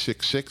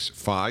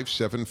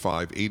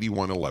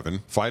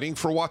 866-575-8111. Fighting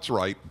for what's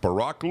right,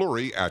 Barak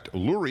Lurie at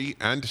Lurie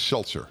and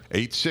Seltzer.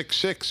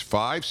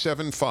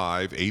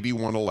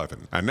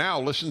 866-575-8111. And now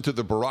listen to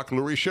the Barak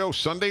Lurie Show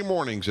Sunday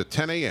mornings at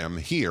 10 a.m.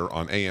 here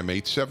on AM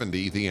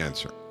 870, The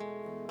Answer.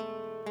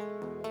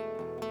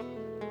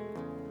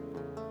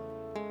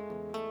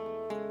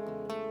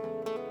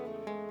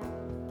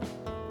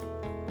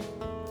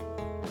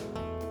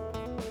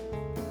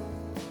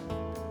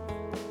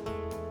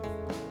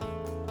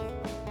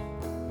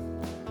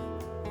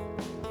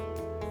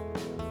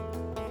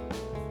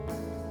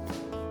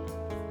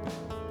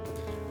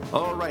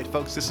 All right,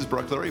 folks, this is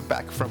Barak Lurie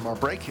back from our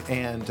break.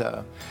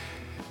 And,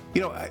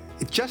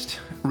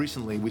 just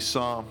recently we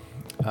saw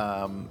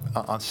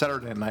on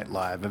Saturday Night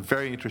Live a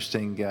very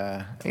interesting,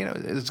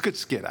 it's a good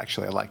skit,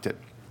 actually. I liked it.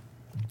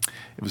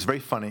 It was very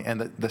funny.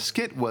 And the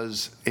skit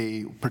was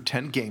a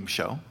pretend game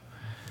show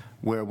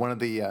where one of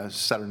the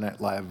Saturday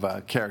Night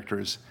Live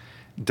characters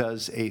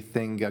does a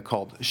thing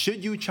called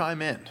Should You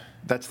Chime In?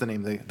 That's the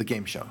name of the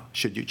game show,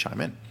 Should You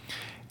Chime In?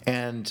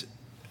 And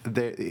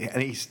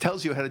he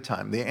tells you ahead of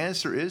time, the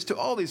answer is to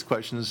all these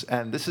questions,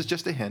 and this is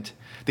just a hint,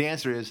 the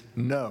answer is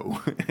no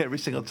every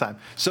single time.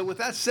 So with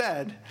that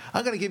said,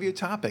 I'm going to give you a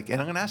topic, and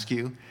I'm going to ask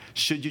you,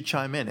 should you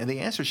chime in? And the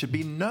answer should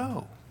be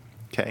no,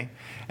 okay?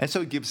 And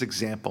so it gives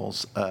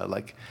examples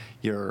like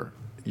your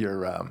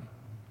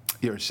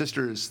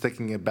sister is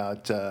thinking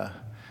about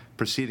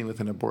proceeding with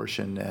an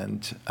abortion,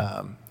 and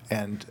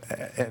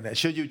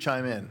should you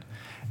chime in?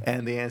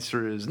 And the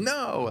answer is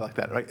no, like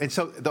that, right? And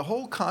so the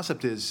whole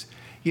concept is,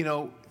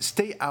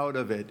 stay out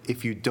of it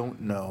if you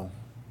don't know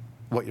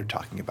what you're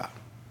talking about,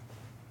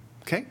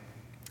 okay?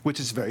 Which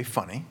is very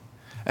funny.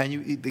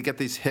 And they get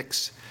these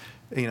hicks,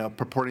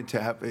 purporting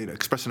to have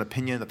express an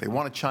opinion that they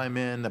want to chime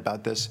in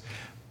about this.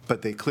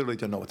 but they clearly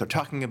don't know what they're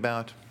talking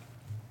about.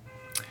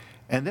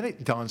 And then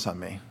it dawns on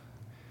me,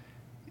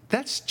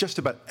 that's just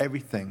about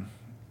everything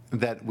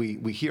that we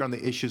hear on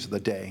the issues of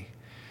the day.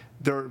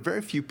 There are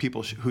very few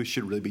people who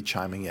should really be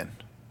chiming in.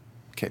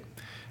 Okay,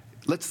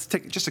 let's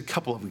take just a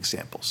couple of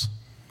examples.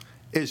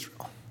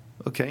 Israel,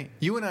 okay?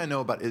 You and I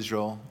know about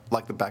Israel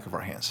like the back of our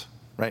hands,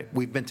 right?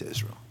 We've been to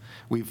Israel.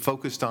 We've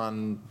focused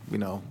on,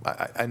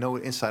 I know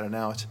it inside and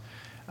out,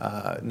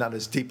 not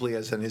as deeply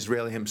as an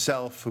Israeli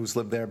himself who's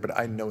lived there, but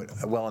I know it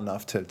well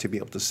enough to be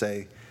able to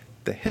say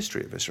the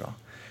history of Israel.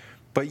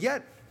 But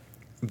yet,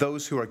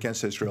 those who are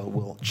against Israel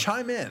will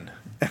chime in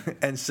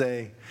and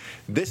say,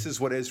 this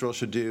is what Israel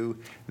should do,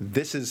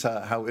 this is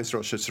how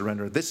Israel should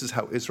surrender, this is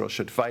how Israel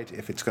should fight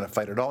if it's going to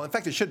fight at all. In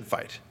fact, it shouldn't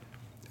fight.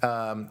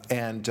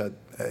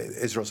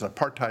 Israel's an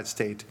apartheid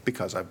state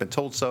because I've been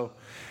told so,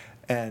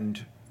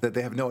 and that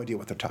they have no idea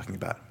what they're talking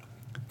about.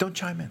 Don't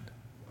chime in,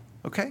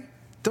 okay?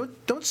 Don't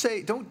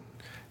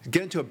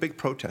get into a big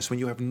protest when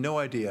you have no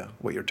idea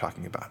what you're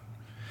talking about.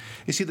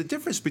 You see, the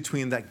difference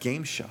between that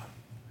game show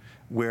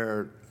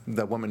where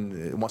the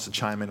woman wants to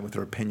chime in with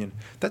her opinion,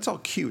 that's all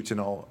cute and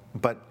all,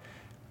 but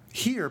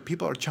here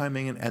people are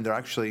chiming in and they're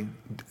actually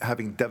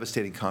having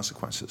devastating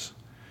consequences.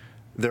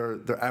 They're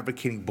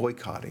advocating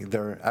boycotting,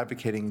 they're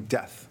advocating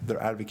death,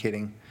 they're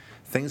advocating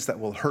things that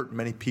will hurt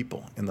many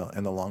people in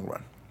the long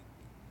run.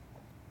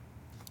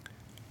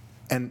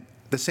 And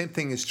the same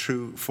thing is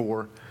true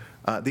for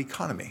the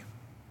economy.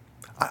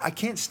 I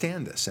can't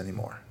stand this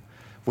anymore.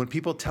 When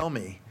people tell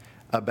me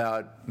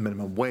about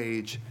minimum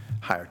wage,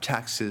 higher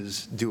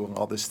taxes, doing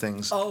all these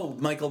things. Oh,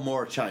 Michael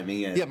Moore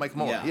chiming in. Yeah, Michael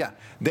Moore, yeah.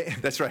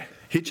 That's right.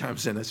 He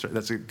chimes in. That's right.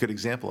 That's a good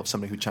example of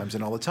somebody who chimes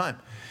in all the time.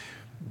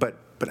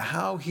 But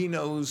how he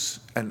knows,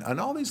 and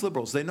all these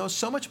liberals, they know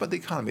so much about the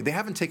economy. They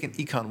haven't taken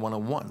Econ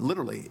 101.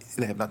 Literally,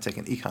 they have not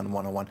taken Econ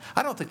 101.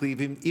 I don't think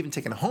they've even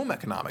taken home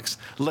economics,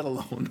 let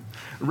alone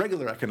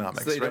regular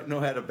economics. So they don't know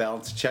how to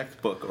balance a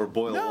checkbook or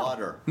boil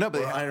water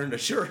or iron a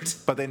shirt.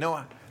 But they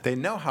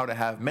know how to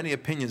have many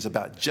opinions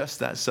about just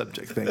that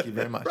subject. Thank you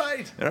very much.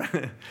 Right.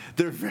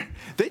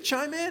 They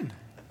chime in,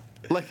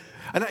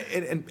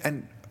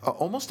 and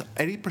almost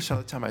 80% of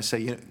the time I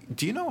say,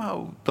 do you know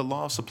how the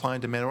law of supply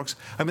and demand works?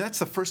 I mean, that's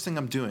the first thing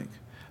I'm doing.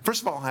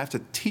 First of all, I have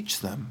to teach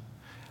them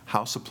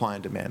how supply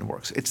and demand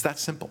works. It's that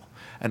simple.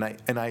 And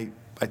I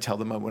tell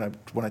them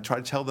when I try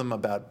to tell them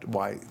about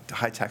why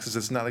high taxes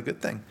is not a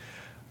good thing,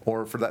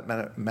 or for that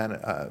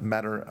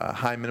matter,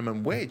 high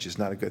minimum wage is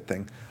not a good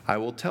thing, I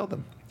will tell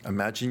them,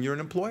 imagine you're an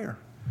employer.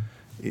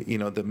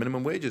 The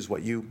minimum wage is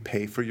what you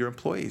pay for your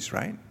employees,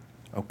 right?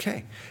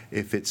 Okay.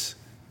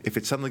 If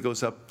it suddenly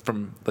goes up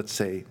from, let's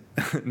say,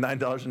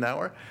 $9 an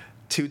hour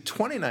to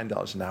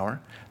 $29 an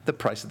hour, the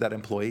price of that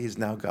employee has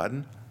now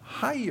gotten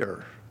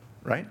higher,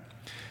 right?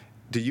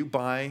 Do you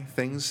buy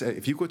things,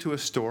 if you go to a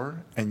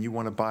store and you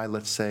want to buy,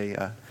 let's say,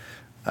 a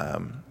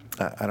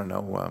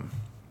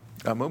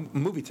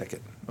movie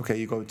ticket, okay,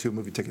 you go to a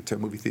movie ticket to a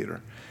movie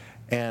theater,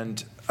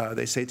 and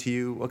they say to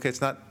you, okay,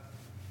 it's not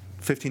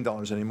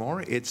 $15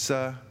 anymore, it's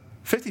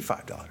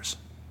 $55.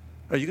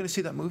 Are you going to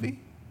see that movie?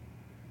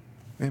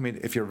 I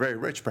mean, if you're very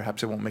rich,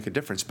 perhaps it won't make a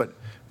difference. But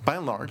by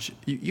and large,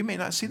 you may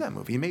not see that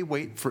movie. You may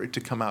wait for it to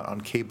come out on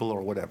cable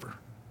or whatever.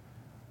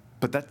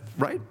 But that,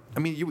 right? I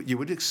mean, you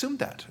would assume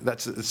that.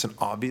 It's an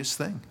obvious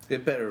thing.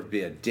 It better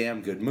be a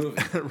damn good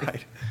movie.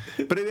 Right.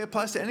 But it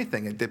applies to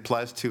anything. It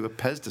applies to a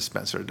Pez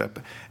dispenser.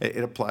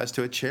 It applies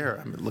to a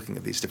chair. I'm looking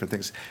at these different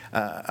things.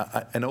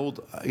 An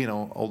old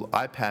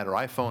iPad or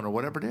iPhone or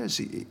whatever it is.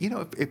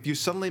 If you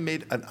suddenly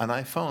made an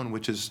iPhone,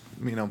 which is,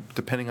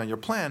 depending on your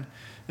plan,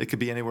 it could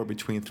be anywhere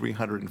between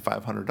 $300 and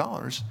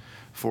 $500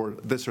 for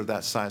this or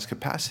that size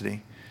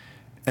capacity.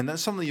 And then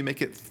suddenly you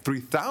make it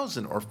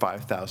 $3,000 or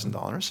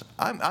 $5,000.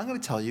 I'm going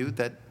to tell you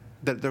that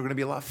there are going to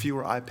be a lot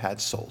fewer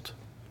iPads sold.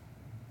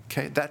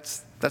 Okay,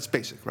 that's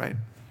basic, right?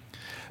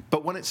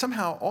 But when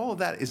somehow all of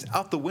that is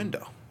out the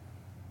window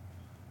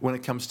when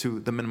it comes to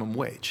the minimum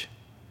wage,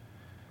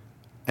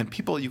 and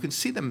people, you can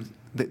see them,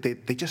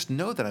 they just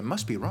know that I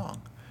must be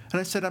wrong. And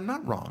I said, I'm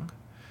not wrong.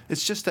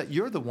 It's just that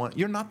you're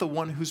not the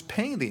one who's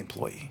paying the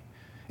employee.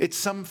 It's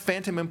some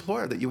phantom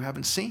employer that you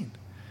haven't seen,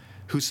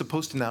 who's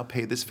supposed to now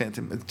pay this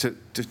phantom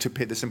to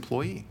pay this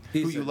employee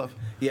who you love.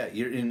 Yeah,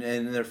 you're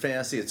in their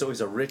fantasy. It's always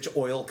a rich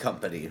oil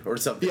company or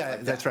something. Yeah,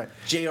 like that's that. right.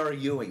 J.R.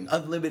 Ewing,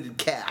 unlimited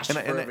cash for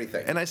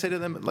everything. And I say to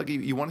them, like,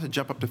 you wanted to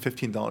jump up to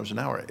 $15 an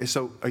hour.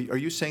 So are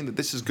you saying that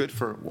this is good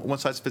for one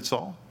size fits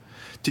all?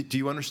 Do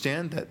you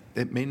understand that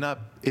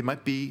it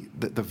might be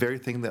the very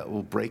thing that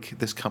will break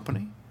this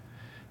company?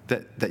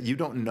 That you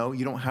don't know,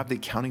 you don't have the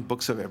accounting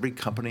books of every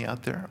company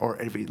out there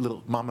or every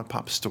little mom and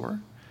pop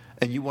store,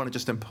 and you want to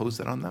just impose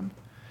that on them?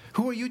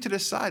 Who are you to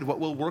decide what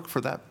will work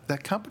for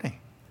that company?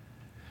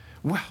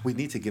 Well, we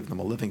need to give them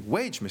a living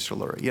wage, Mr.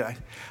 Lurie. Yeah,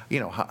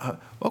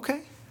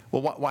 okay.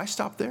 Well, why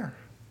stop there?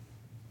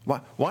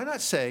 Why not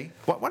say?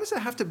 Why does it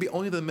have to be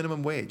only the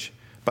minimum wage?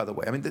 By the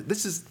way, I mean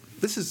this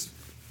is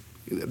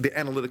the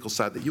analytical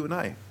side that you and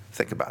I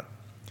think about.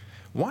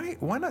 Why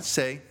not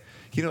say,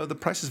 the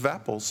prices of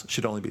apples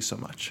should only be so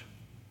much,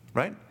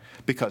 right?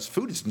 because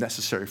food is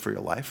necessary for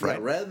your life, right?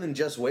 Yeah, rather than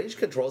just wage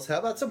controls, how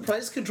about some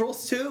price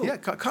controls too? Yeah,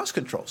 cost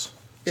controls.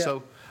 Yeah.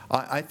 So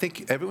I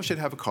think everyone should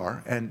have a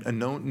car, and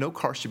no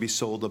car should be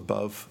sold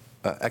above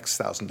X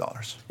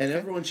 $1,000. And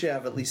everyone should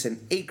have at least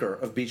an acre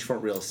of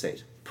beachfront real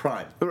estate,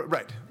 prime.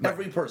 Right.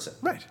 Every person.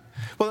 Right.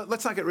 Well,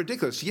 let's not get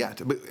ridiculous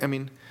yet. But I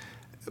mean,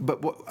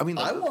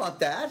 I want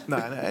that. No,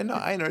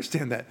 I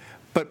understand that.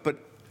 But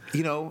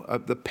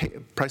the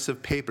price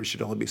of paper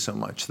should only be so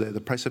much. The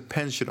price of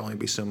pens should only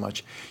be so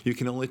much. You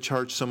can only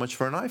charge so much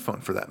for an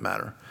iPhone, for that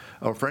matter,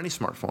 or for any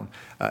smartphone.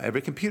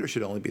 Every computer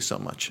should only be so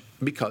much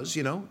because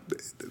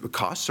the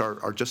costs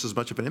are just as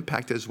much of an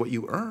impact as what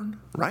you earn,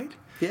 right?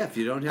 Yeah, if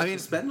you don't have to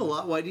spend a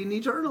lot, why do you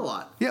need to earn a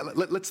lot? Yeah,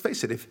 let's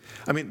face it.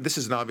 This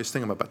is an obvious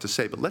thing I'm about to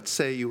say, but let's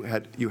say you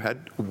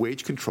had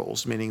wage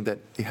controls, meaning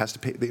that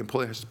the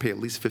employer has to pay at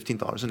least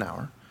 $15 an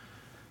hour,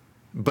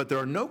 but there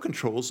are no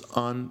controls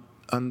on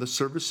the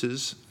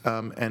services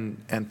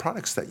and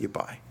products that you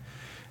buy,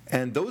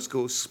 and those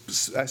go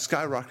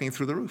skyrocketing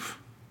through the roof.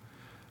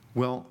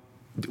 Well,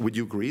 would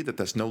you agree that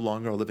that's no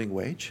longer a living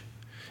wage?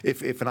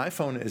 If an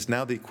iPhone is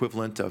now the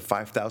equivalent of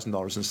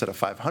 $5,000 instead of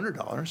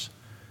 $500,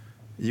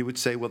 you would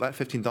say, well, that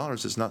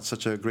 $15 is not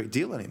such a great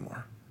deal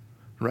anymore,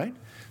 right?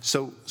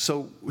 So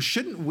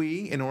shouldn't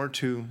we, in order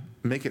to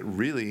make it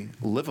really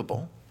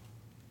livable,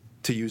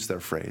 to use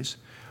their phrase,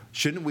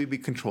 shouldn't we be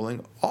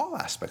controlling all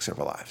aspects of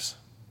our lives,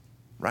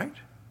 right?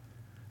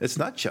 It's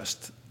not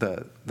just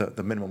the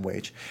minimum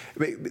wage.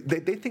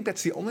 They think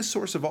that's the only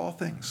source of all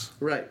things.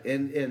 Right,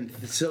 and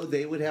so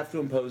they would have to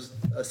impose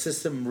a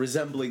system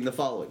resembling the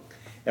following.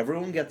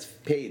 Everyone gets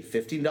paid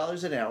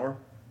 $15 an hour,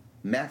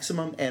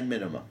 maximum and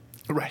minimum.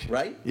 Right.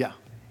 Right? Yeah.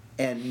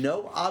 And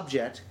no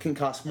object can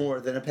cost more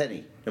than a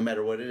penny, no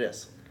matter what it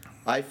is.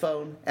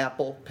 iPhone,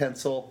 Apple,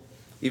 pencil,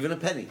 even a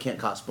penny can't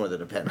cost more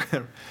than a penny.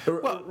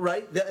 Well,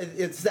 right?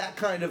 It's that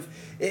kind of...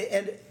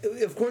 And,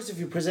 of course, if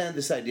you present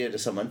this idea to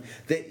someone,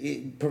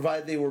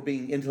 provided they were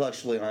being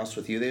intellectually honest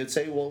with you, they would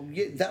say, well,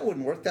 yeah, that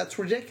wouldn't work. That's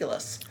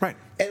ridiculous. Right.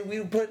 And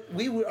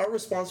our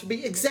response would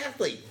be,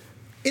 exactly.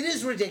 It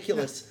is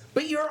ridiculous,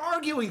 but you're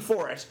arguing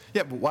for it.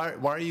 Yeah, but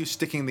why are you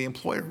sticking the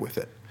employer with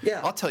it? Yeah.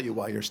 I'll tell you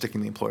why you're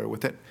sticking the employer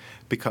with it,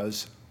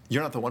 because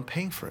you're not the one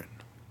paying for it.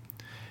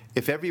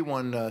 If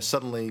everyone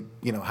suddenly,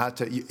 had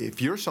to,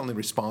 if you're suddenly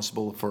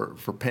responsible for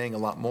paying a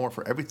lot more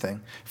for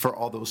everything for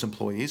all those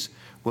employees,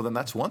 well, then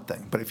that's one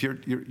thing. But if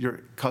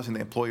you're causing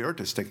the employer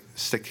to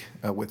stick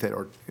with it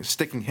or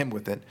sticking him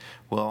with it,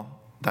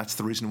 well, that's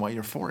the reason why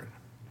you're for it.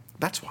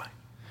 That's why.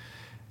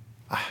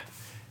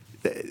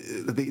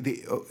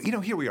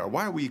 Here we are.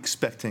 Why are we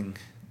expecting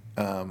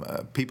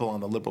people on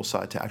the liberal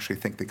side to actually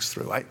think things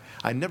through?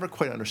 I never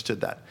quite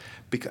understood that.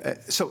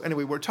 So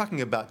anyway, we're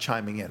talking about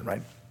chiming in,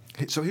 right?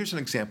 So here's an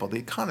example. The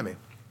economy.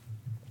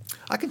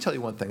 I can tell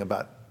you one thing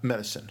about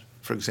medicine,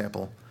 for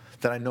example,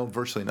 that I know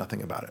virtually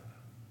nothing about it.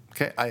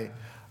 Okay,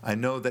 I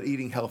know that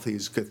eating healthy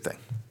is a good thing.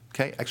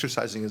 Okay,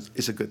 exercising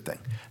is a good thing.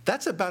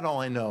 That's about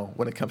all I know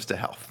when it comes to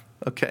health.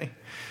 Okay,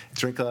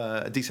 drink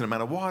a decent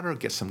amount of water,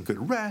 get some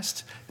good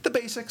rest, the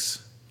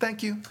basics.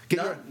 Thank you.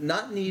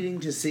 Not needing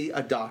to see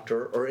a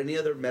doctor or any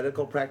other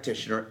medical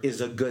practitioner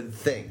is a good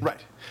thing. Right.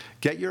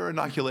 Get your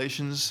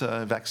inoculations,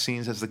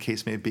 vaccines, as the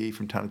case may be,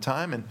 from time to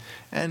time,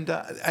 and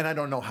I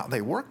don't know how they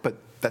work, but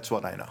that's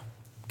what I know.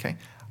 Okay.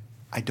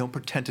 I don't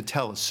pretend to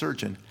tell a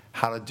surgeon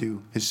how to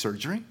do his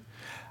surgery.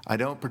 I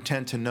don't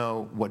pretend to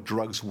know what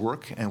drugs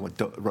work and what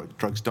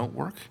drugs don't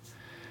work.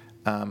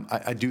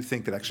 I do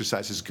think that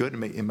exercise is good.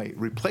 It may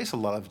replace a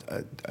lot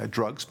of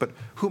drugs, but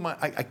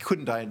I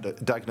couldn't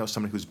diagnose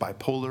somebody who's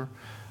bipolar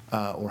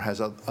or has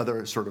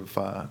other sort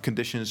of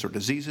conditions or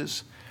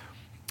diseases.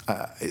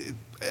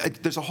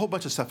 There's a whole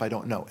bunch of stuff I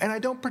don't know, and I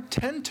don't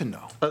pretend to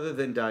know. Other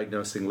than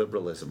diagnosing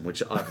liberalism,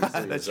 which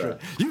obviously That's is true.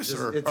 You,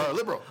 sir, are a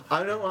liberal.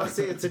 I don't want to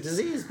say it's a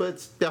disease, but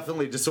it's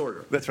definitely a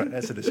disorder. That's right.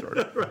 That's a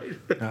disorder.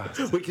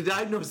 Right. We can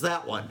diagnose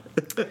that one.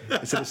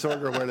 It's a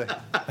disorder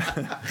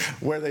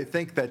where they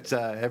think that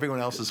everyone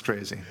else is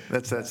crazy.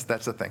 That's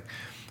the thing.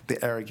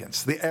 The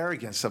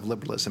arrogance of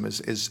liberalism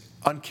is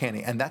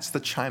uncanny, and that's the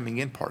chiming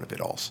in part of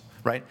it all,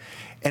 right?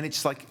 And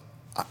it's like.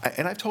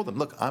 And I've told them,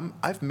 look,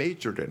 I've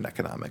majored in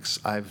economics.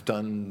 I've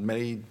done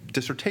many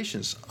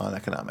dissertations on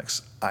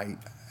economics.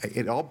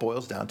 It all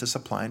boils down to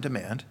supply and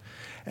demand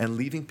and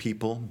leaving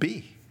people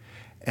be.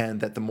 And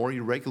that the more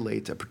you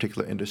regulate a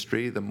particular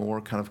industry, the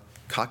more kind of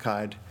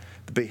cockeyed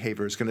the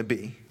behavior is going to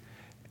be.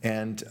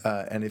 And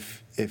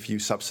if you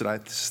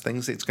subsidize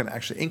things, it's going to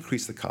actually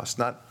increase the cost,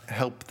 not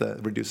help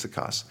reduce the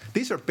cost.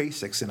 These are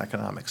basics in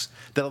economics.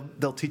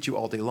 They'll teach you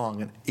all day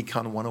long in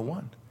Econ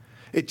 101.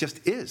 It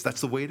just is. That's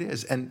the way it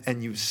is.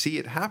 And you see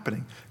it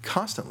happening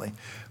constantly.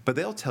 But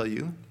they'll tell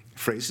you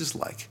phrases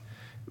like,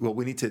 well,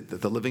 we need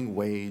the living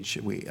wage,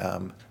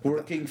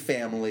 working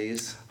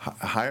families,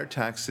 higher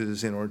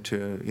taxes in order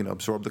to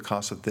absorb the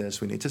cost of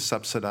this. We need to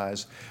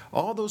subsidize.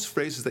 All those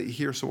phrases that you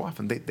hear so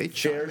often, they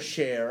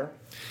share.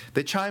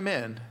 They chime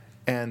in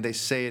and they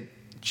say it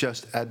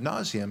just ad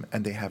nauseum,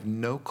 and they have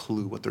no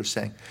clue what they're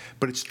saying.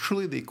 But it's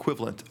truly the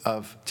equivalent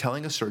of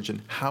telling a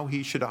surgeon how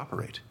he should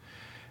operate.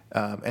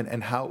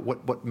 and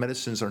what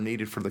medicines are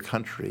needed for the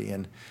country,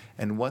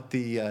 and what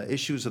the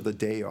issues of the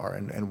day are,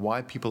 and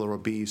why people are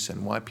obese,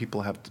 and why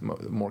people have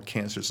more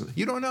cancers.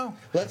 You don't know.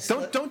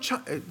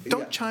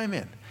 Don't chime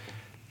in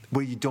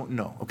where you don't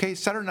know. Okay,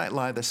 Saturday Night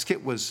Live, the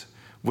skit was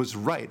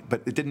right,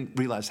 but it didn't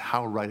realize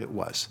how right it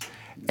was,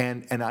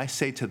 and I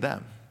say to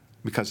them,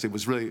 because it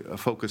was really a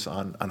focus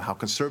on how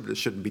conservatives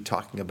shouldn't be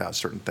talking about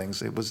certain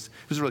things. It was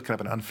really kind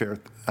of an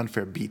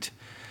unfair beat.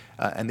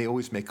 And they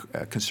always make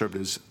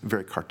conservatives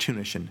very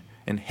cartoonish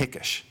and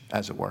hickish,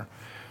 as it were.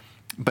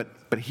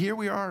 But here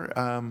we are.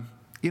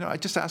 I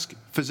just ask,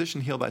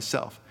 physician, heal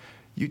thyself.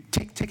 You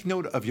take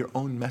note of your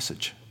own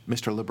message,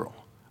 Mr. Liberal.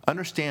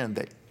 Understand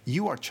that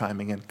you are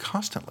chiming in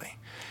constantly.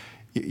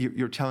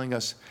 You're telling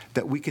us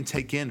that we can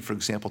take in, for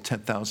example,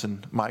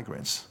 10,000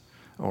 migrants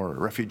or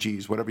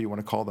refugees, whatever you want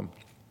to call them,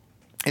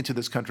 into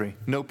this country,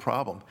 no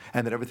problem,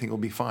 and that everything will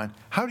be fine.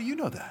 How do you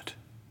know that?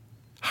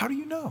 How do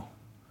you know?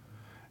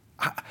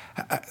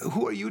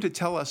 Who are you to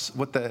tell us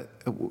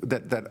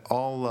that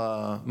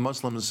all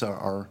Muslims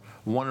are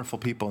wonderful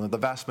people and that the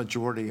vast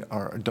majority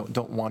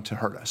don't want to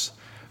hurt us?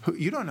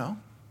 You don't know.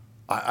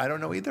 I don't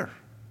know either.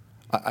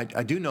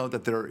 I do know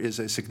that there is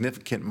a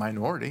significant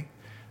minority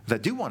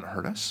that do want to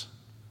hurt us,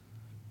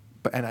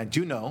 and I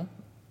do know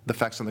the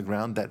facts on the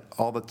ground that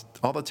all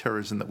the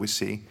terrorism that we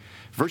see,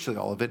 virtually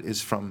all of it,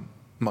 is from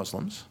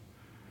Muslims.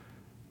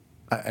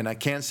 And I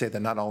can say that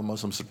not all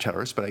Muslims are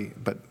terrorists,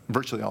 but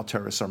virtually all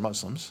terrorists are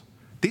Muslims.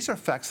 These are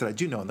facts that I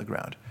do know on the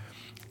ground,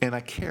 and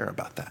I care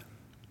about that.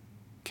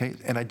 Okay,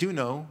 and I do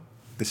know,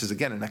 this is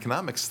again an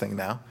economics thing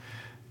now,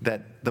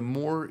 that the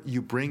more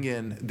you bring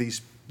in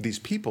these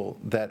people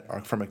that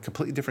are from a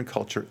completely different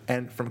culture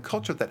and from a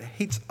culture that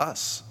hates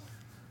us,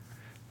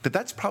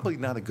 that's probably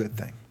not a good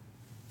thing.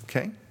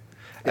 Okay,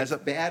 as a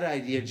bad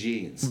idea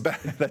genes.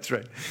 That's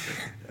right.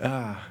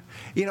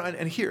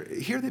 And here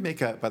they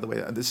make by the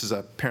way, this is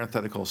a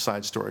parenthetical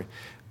side story,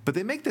 but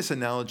they make this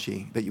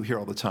analogy that you hear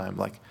all the time,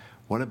 like,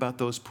 what about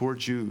those poor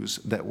Jews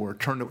that were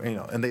turned away?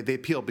 And they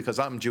appeal, because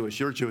I'm Jewish,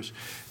 you're Jewish,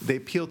 they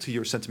appeal to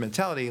your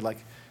sentimentality,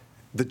 like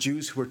the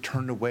Jews who were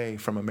turned away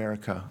from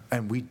America,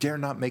 and we dare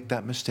not make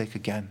that mistake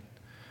again.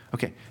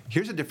 Okay,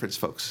 here's the difference,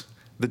 folks.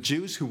 The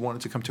Jews who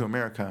wanted to come to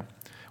America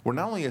were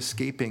not only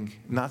escaping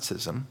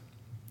Nazism,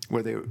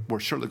 where they were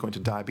surely going to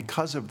die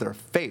because of their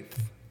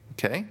faith,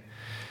 okay?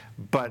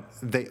 But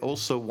they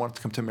also wanted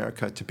to come to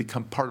America to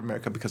become part of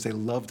America because they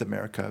loved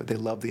America. They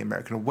loved the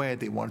American way.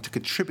 They wanted to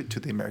contribute to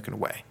the American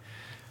way.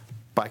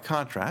 By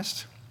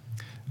contrast,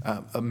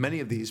 many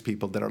of these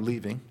people that are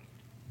leaving,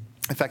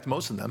 in fact,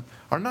 most of them,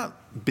 are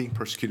not being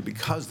persecuted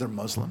because they're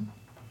Muslim.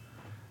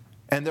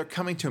 And they're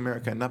coming to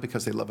America not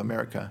because they love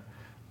America.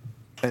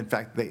 In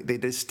fact,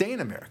 they stay in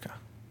America.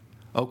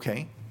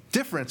 Okay,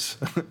 difference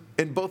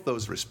in both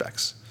those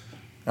respects.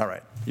 All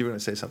right, you were going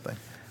to say something.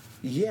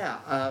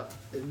 Yeah,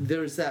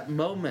 there's that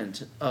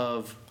moment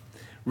of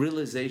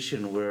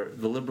realization where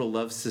the liberal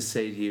loves to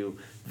say to you,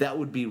 that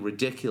would be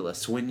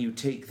ridiculous when you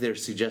take their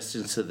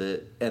suggestions to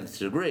the nth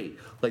degree.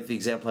 Like the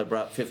example I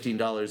brought,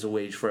 $15 a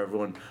wage for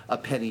everyone, a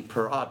penny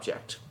per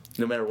object,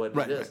 no matter what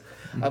it is. Right.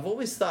 Mm-hmm. I've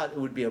always thought it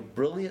would be a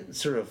brilliant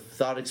sort of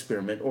thought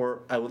experiment, or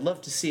I would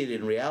love to see it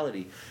in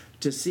reality,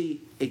 to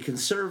see a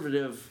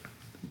conservative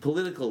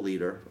political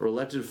leader or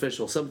elected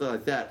official, something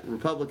like that,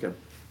 Republican,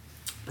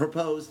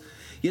 propose,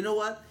 you know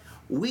what?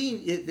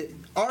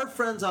 Our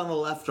friends on the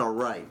left are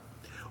right.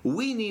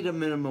 We need a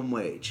minimum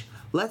wage.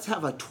 Let's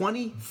have a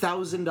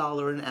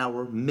 $20,000 an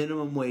hour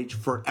minimum wage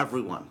for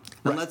everyone.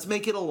 And let's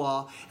make it a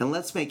law, and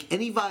let's make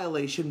any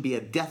violation be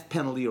a death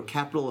penalty or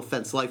capital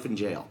offense, life in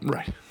jail.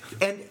 Right.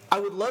 And I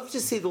would love to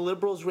see the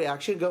liberals'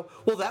 reaction go,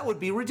 well, that would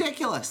be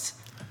ridiculous.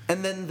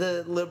 And then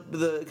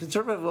the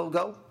conservative will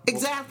go,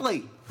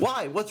 exactly.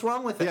 Why? What's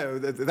wrong with it?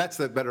 Yeah, that's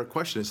the better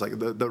question. It's like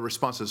the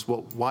response is,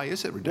 well, why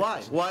is it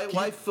ridiculous?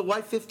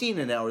 Why 15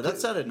 an hour?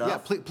 That's not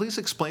enough. Yeah, please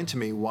explain to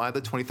me why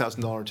the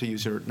 $20,000, to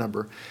use your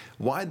number,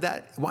 why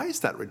is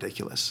that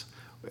ridiculous?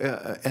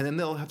 And then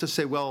they'll have to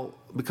say, well,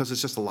 because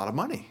it's just a lot of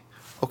money.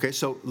 Okay,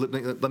 so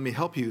let me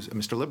help you,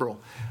 Mr. Liberal.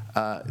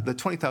 The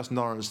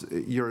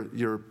 $20,000,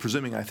 you're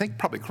presuming, I think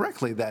probably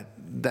correctly, that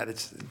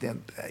it's,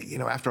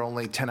 after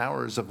only 10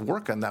 hours of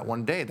work on that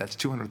one day, that's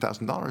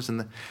 $200,000,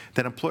 and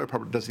that employer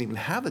probably doesn't even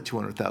have the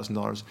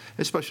 $200,000,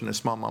 especially in a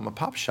small mom and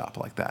pop shop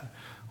like that.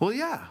 Well,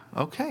 yeah,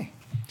 okay.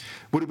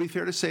 Would it be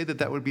fair to say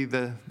that would be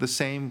the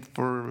same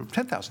for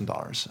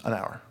 $10,000 an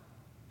hour?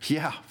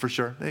 Yeah, for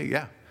sure.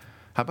 Yeah.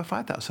 How about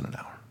 $5,000 an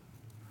hour?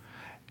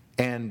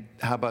 And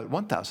how about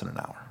 $1,000 an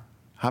hour?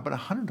 How about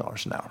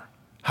 $100 an hour?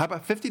 How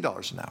about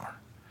 $50 an hour?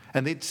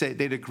 And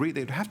they'd agree,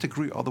 they'd have to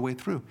agree all the way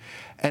through.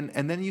 And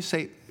then you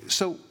say,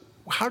 so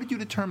how did you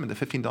determine that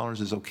 $15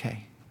 is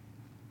okay?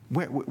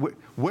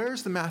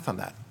 Where's the math on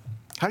that?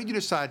 How did you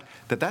decide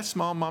that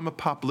small mom and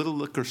pop little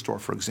liquor store,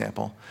 for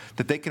example,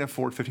 that they can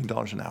afford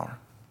 $15 an hour?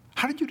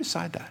 How did you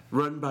decide that?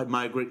 Run by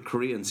migrant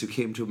Koreans who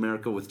came to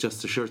America with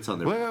just the shirts on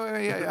their back.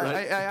 Wait,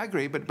 right? I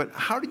agree, but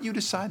how did you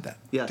decide that?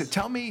 Yes.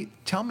 Tell me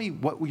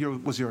what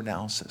was your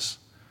analysis?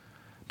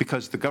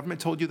 Because the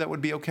government told you that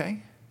would be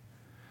okay?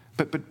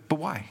 But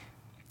why?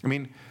 I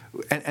mean,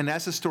 and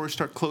as the stores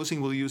start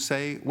closing, will you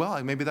say,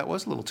 well, maybe that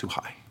was a little too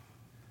high?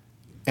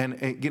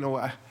 And you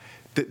know,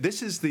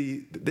 this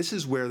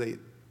is where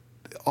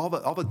all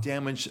the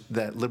damage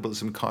that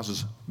liberalism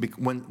causes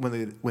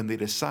when they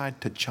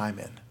decide to chime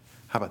in.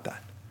 How about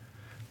that?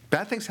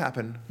 Bad things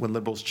happen when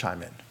liberals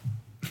chime in.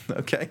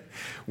 Okay,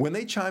 when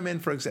they chime in,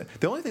 for example,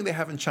 the only thing they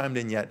haven't chimed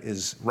in yet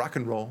is rock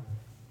and roll.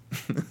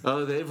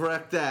 Oh, they've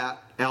wrecked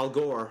that. Al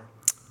Gore.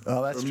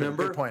 Oh, that's Remember?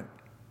 true. Good point.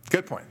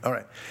 Good point. All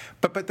right,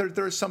 but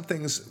there are some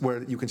things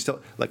where you can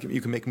still, like,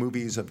 you can make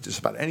movies of just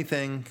about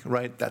anything,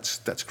 right?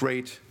 That's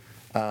great.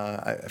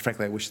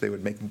 Frankly, I wish they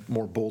would make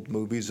more bold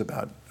movies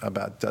about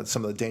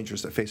some of the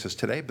dangers that face us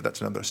today, but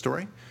that's another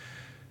story.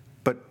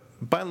 But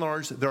by and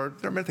large, there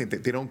are many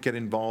things. They don't get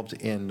involved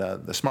in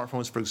the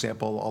smartphones, for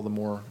example. All the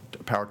more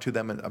power to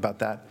them about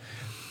that.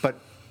 But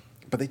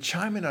they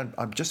chime in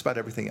on just about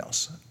everything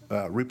else.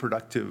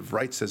 Reproductive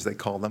rights, as they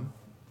call them,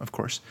 of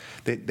course.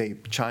 They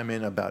chime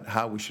in about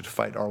how we should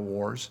fight our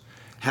wars.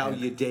 How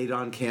you date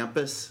on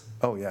campus.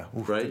 Oh, yeah.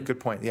 Oof, Right? Good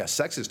point. Yeah,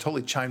 sex is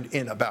totally chimed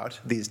in about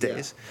these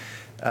days.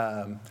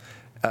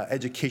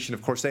 Education,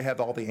 of course, they have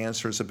all the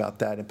answers about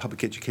that, and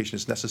public education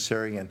is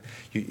necessary, and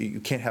you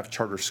can't have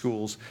charter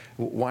schools.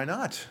 Why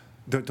not?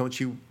 Don't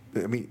you?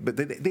 I mean, but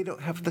they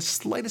don't have the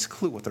slightest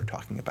clue what they're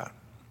talking about.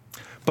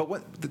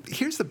 But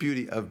here's the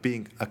beauty of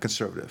being a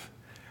conservative.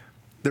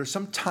 There are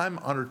some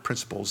time-honored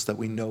principles that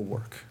we know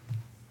work,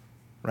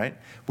 right?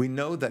 We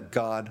know that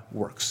God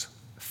works.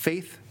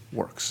 Faith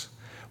works.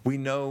 We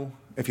know,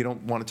 if you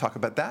don't want to talk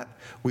about that,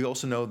 we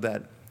also know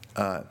that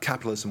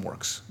capitalism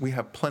works. We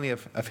have plenty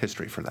of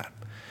history for that.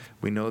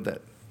 We know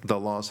that the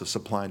laws of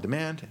supply and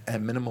demand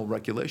and minimal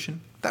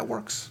regulation, that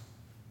works.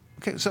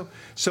 Okay,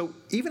 so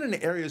even in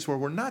areas where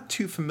we're not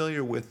too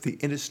familiar with the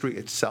industry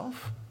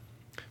itself,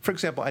 for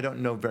example, I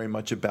don't know very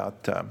much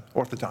about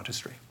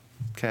orthodontistry.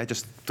 Okay, I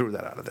just threw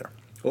that out of there.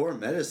 Or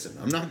medicine.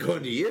 I'm not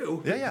going to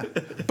you. Yeah.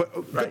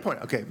 But good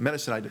point. Okay,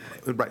 medicine.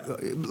 Right.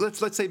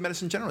 Let's say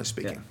medicine, generally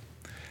speaking.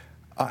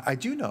 Yeah. I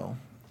do know,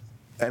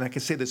 and I can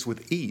say this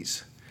with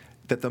ease,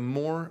 that the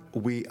more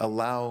we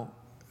allow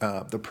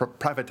the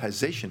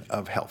privatization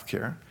of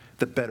healthcare,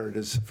 the better it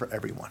is for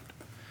everyone,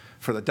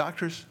 for the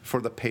doctors, for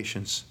the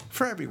patients,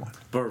 for everyone.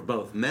 For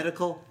both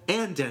medical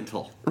and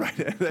dental.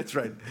 Right. That's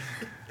right.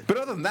 But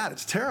other than that,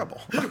 it's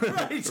terrible.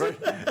 Right.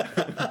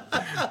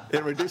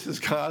 It reduces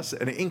costs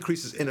and it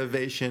increases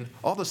innovation,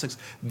 all those things.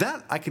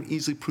 That I can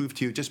easily prove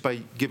to you just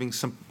by giving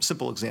some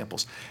simple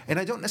examples. And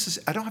I don't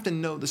have to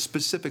know the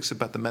specifics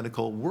about the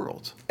medical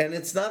world. And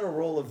it's not a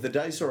roll of the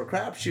dice or a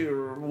crapshoot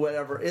or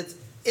whatever.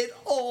 It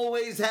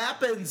always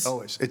happens.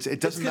 Always. It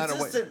doesn't matter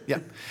what. Consistent. Yeah.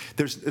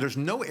 There's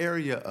no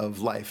area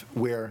of life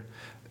where,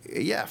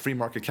 yeah, free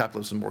market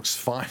capitalism works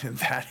fine in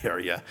that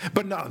area,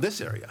 but not in this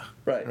area.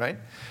 Right. Right.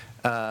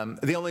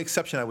 The only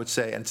exception I would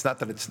say, and it's not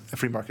that it's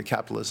free market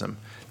capitalism,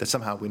 that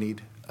somehow we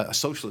need a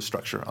socialist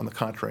structure. On the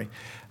contrary,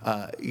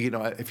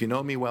 if you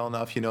know me well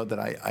enough, you know that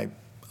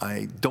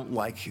I don't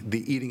like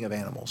the eating of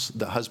animals,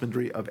 the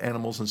husbandry of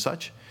animals and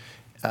such,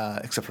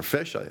 except for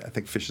fish. I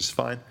think fish is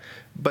fine,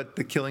 but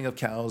the killing of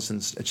cows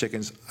and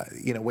chickens,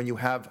 when you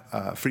have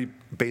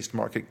free-based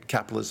market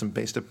capitalism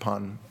based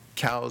upon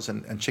cows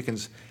and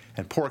chickens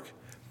and pork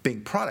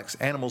being products,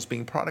 animals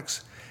being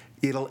products,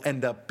 it'll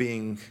end up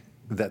being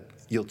that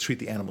you'll treat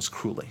the animals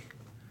cruelly.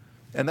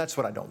 And that's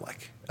what I don't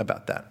like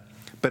about that.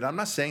 But I'm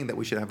not saying that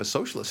we should have a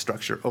socialist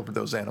structure over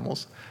those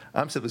animals.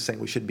 I'm simply saying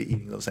we should be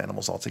eating those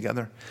animals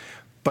altogether.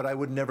 But I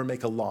would never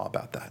make a law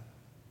about that.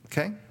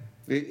 Okay?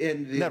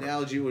 And the Never.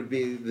 analogy would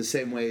be the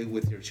same way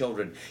with your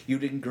children.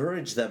 You'd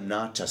encourage them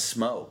not to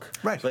smoke,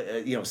 Right. But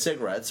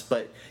cigarettes.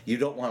 But you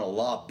don't want a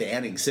law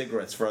banning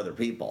cigarettes for other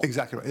people.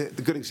 Exactly right.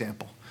 A good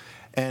example.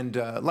 And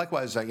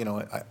likewise, I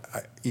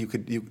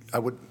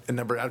would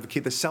never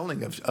advocate the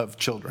selling of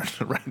children,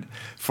 right,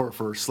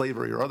 for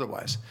slavery or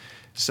otherwise.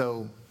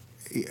 So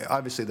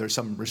obviously there's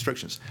some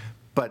restrictions,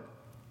 but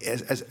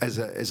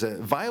as a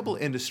viable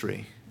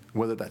industry,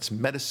 whether that's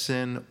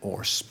medicine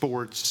or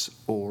sports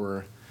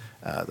or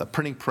the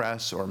printing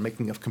press or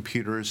making of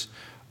computers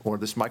or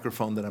this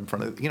microphone that I'm in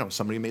front of,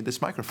 somebody made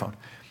this microphone.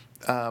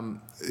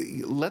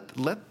 Let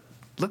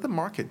the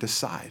market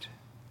decide,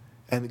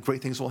 and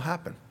great things will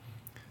happen.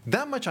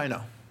 That much I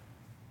know.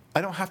 I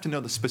don't have to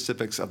know the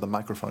specifics of the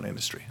microphone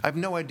industry. I have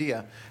no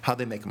idea how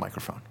they make a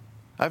microphone.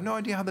 I have no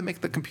idea how they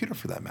make the computer,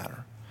 for that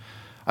matter.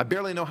 I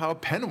barely know how a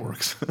pen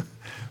works.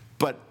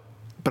 but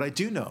I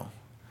do know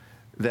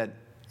that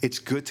it's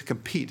good to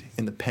compete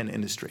in the pen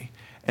industry.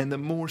 And the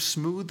more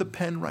smooth the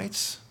pen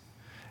writes,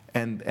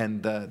 and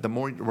the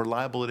more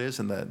reliable it is,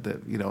 and the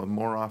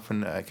more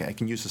often I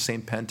can use the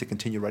same pen to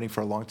continue writing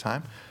for a long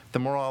time, the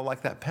more I'll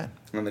like that pen.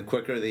 And the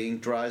quicker the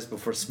ink dries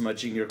before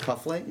smudging your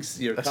cufflinks,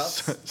 your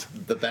cuffs,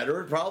 the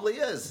better it probably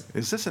is.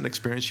 Is this an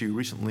experience you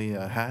recently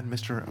had,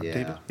 Mr. Yeah.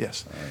 David?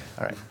 Yes.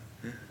 All right.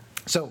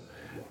 So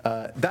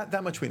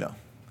that much we know.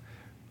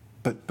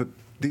 But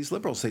these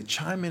liberals, they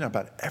chime in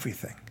about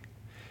everything.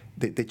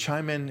 They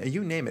chime in, and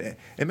you name it.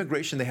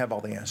 Immigration, they have all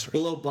the answers.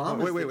 Well,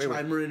 Obama's Wait, the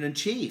chimer in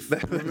chief.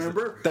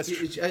 Remember? That's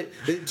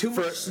Too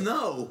much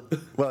snow.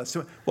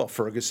 Well,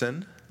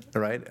 Ferguson,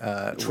 right?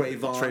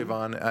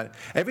 Trayvon.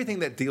 Everything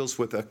that deals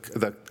with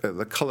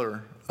the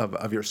color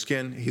of your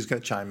skin, he's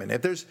going to chime in.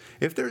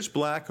 If there's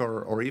black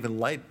or even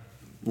light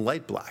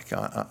black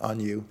on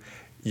you,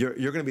 you're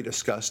going to be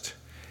discussed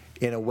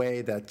in a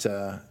way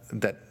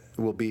that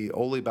will be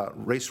only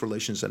about race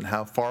relations and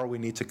how far we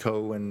need to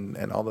go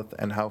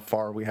and how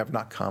far we have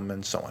not come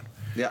and so on.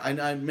 Yeah,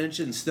 I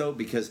mentioned snow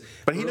because.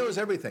 But he knows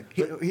everything.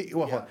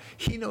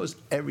 He knows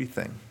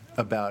everything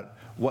about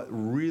what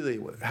really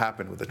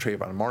happened with the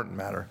Trayvon Martin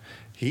matter.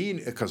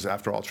 Because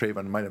after all,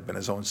 Trayvon might have been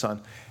his own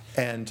son.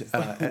 And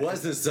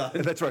was his son.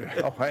 That's right.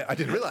 Oh, I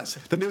didn't realize.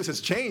 The news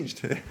has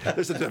changed.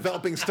 There's a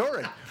developing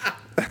story.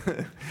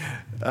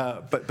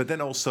 But then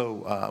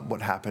also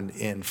what happened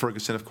in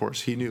Ferguson, of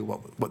course, he knew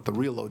what the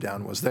real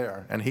lowdown was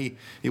there, and he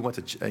went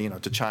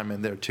to chime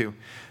in there too.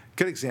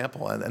 Good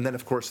example. And then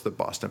of course the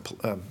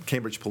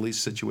Cambridge police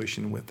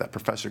situation with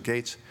Professor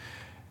Gates.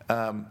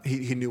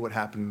 He knew what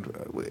happened.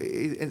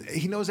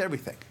 He knows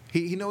everything.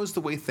 He knows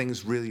the way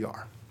things really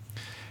are.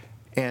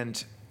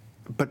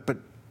 But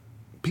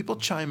people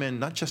chime in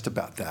not just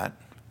about that.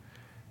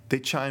 They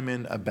chime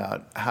in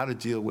about how to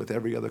deal with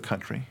every other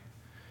country.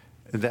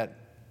 That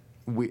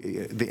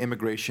the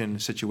immigration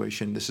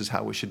situation. This is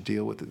how we should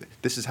deal with it.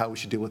 This is how we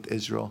should deal with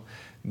Israel.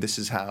 This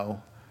is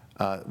how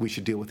we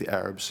should deal with the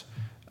Arabs.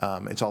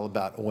 It's all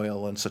about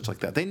oil and such like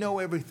that. They know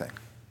everything.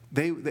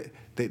 They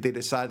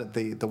decide that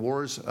the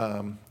wars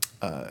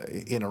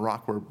in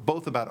Iraq were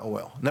both about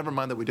oil. Never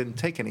mind that we didn't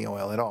take any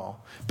oil at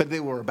all, but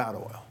they were about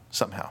oil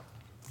somehow.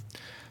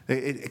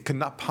 It could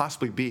not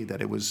possibly be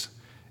that it was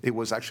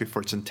actually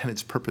for its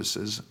intended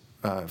purposes,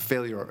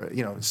 failure,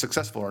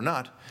 successful or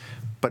not,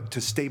 but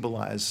to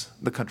stabilize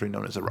the country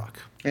known as Iraq.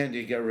 And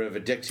to get rid of a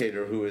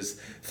dictator who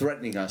is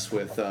threatening us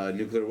with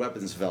nuclear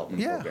weapons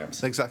development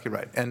programs. Yeah, exactly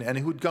right. And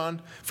who'd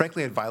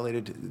frankly, had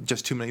violated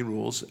just too many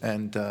rules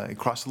and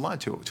crossed the line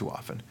too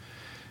often.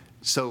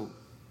 So,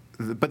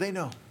 but they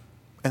know,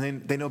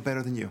 and they know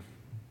better than you.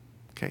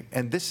 Okay,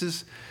 and this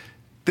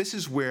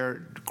is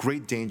where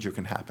great danger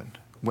can happen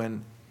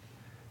when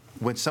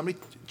somebody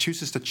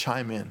chooses to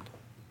chime in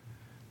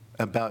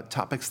about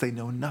topics they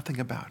know nothing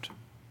about.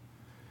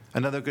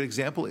 Another good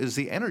example is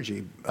the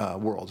energy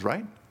world,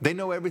 right? They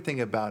know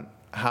everything about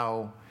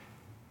how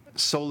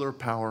solar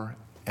power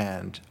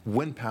and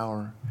wind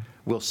power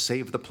will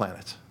save the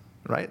planet,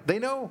 right? They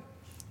know,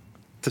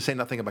 to say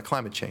nothing about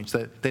climate change,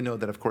 that they know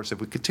that, of course, if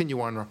we continue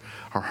on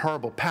our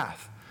horrible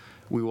path,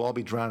 we will all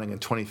be drowning in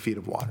 20 feet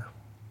of water.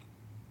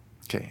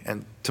 Okay,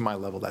 and to my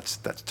level, that's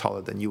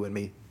taller than you and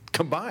me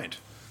combined.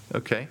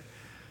 Okay,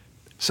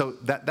 so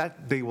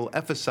that they will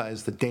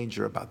emphasize the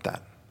danger about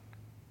that.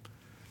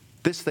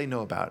 This they know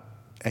about,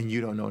 and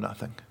you don't know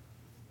nothing,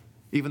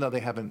 even though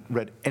they haven't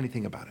read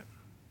anything about it.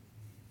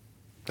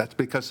 That's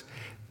because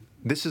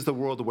this is the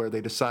world where they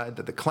decide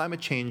that the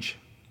climate change,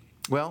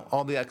 well,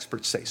 all the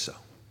experts say so.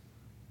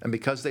 And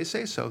because they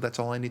say so, that's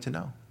all I need to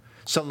know.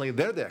 Suddenly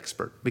they're the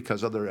expert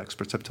because other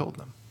experts have told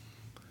them.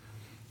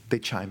 They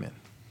chime in.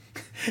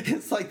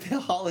 It's like the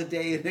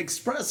Holiday Inn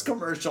Express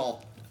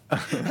commercial.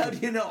 How do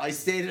you know? I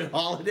stayed at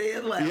Holiday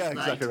Inn last night. Yeah,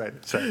 exactly right.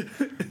 That's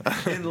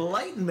right.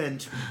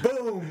 Enlightenment.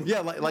 Boom. Yeah,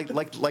 like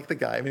the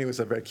guy. I mean, it was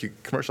a very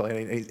cute commercial,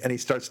 and he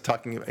starts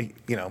talking.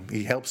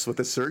 He helps with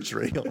the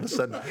surgery all of a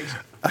sudden,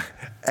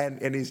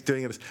 and he's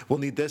doing it. We'll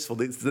need this. We'll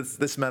need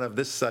this amount of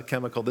this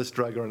chemical, this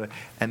drug,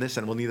 and this,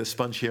 and we'll need a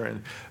sponge here.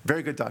 And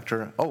very good,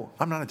 doctor. Oh,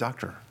 I'm not a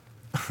doctor.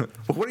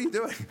 Well, what are you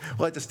doing?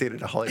 Well, I just stayed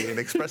at a Holiday Inn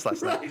Express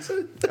last night.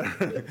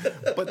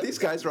 But these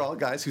guys are all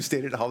guys who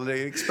stayed at a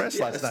Holiday Inn Express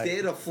last night. Stay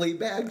at a flea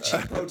bag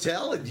cheap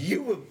hotel, and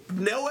you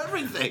know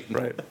everything.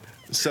 Right.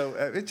 So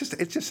it's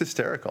just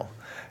hysterical.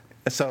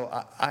 So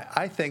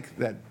I think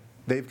that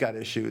they've got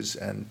issues,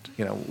 and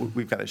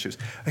we've got issues.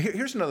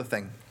 Here's another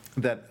thing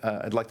that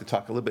I'd like to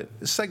talk a little bit,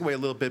 segue a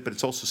little bit, but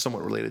it's also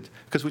somewhat related,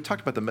 because we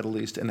talked about the Middle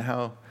East and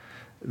how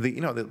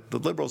the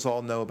liberals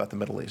all know about the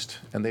Middle East,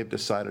 and they've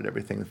decided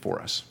everything for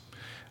us.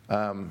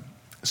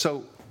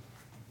 So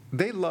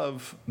they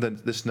love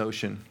this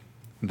notion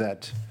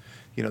that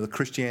the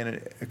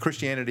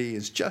Christianity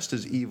is just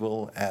as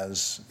evil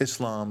as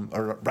Islam,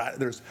 or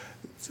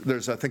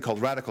there's a thing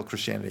called radical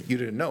Christianity. You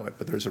didn't know it,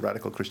 but there's a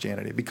radical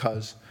Christianity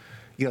because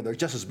there are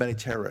just as many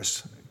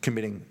terrorists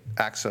committing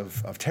acts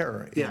of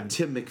terror. Yeah,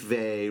 Tim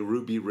McVeigh,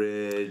 Ruby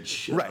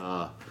Ridge.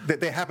 Right.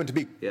 They happen to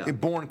be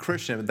born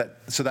Christian,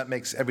 so that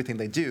makes everything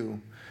they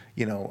do,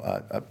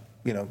 a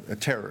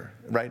terror,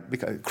 right?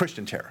 Because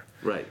Christian terror.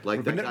 Right,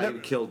 like the guy who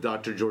killed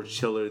Dr. George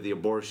Tiller, the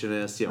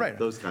abortionist, right.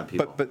 Those kind of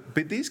people. But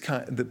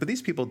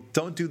these people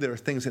don't do their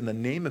things in the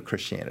name of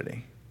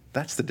Christianity.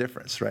 That's the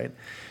difference, right?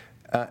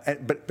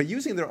 But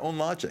using their own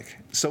logic.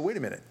 So wait a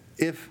minute.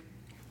 If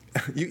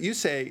you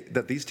say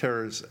that this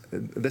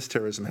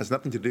terrorism has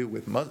nothing to do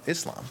with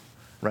Islam,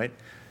 right?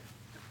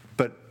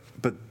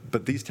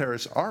 But these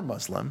terrorists are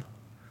Muslim,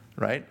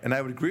 right? And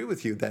I would agree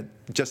with you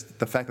that just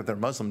the fact that they're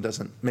Muslim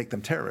doesn't make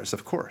them terrorists,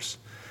 of course.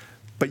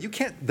 But you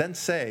can't then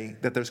say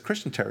that there's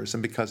Christian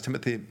terrorism because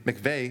Timothy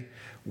McVeigh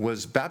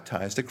was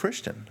baptized a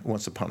Christian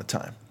once upon a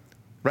time,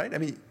 right? I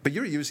mean, but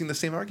you're using the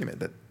same argument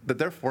that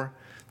therefore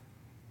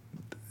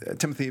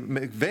Timothy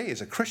McVeigh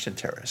is a Christian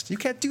terrorist. You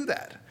can't do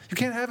that. You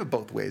can't have it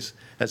both ways,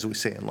 as we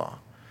say in law.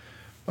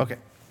 Okay.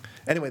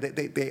 Anyway,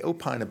 they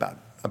opine about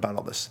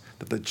all this,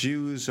 that the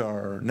Jews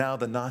are now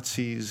the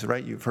Nazis,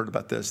 right? You've heard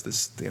about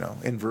this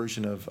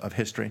inversion of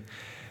history.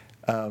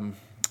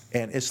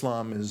 And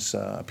Islam is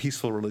a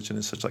peaceful religion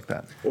and such like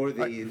that. Or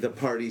the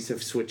parties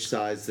have switched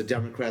sides. The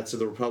Democrats or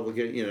the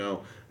Republican,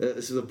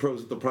 so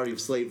the party of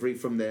slavery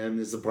from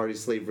them is the party of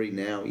slavery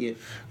now.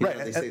 Right.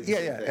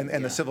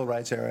 And the civil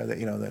rights era,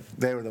 that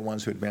they were the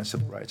ones who advanced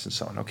civil rights and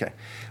so on. Okay.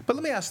 But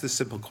let me ask this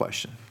simple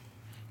question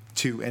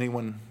to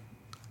anyone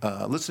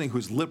listening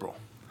who's liberal.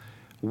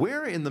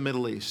 Where in the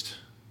Middle East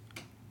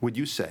would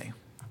you say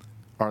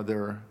are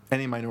there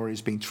any minorities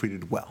being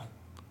treated well?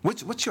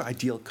 What's your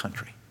ideal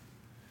country?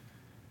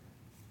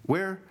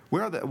 Where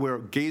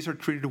gays are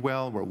treated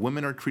well, where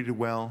women are treated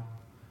well?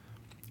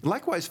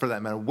 Likewise, for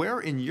that matter, where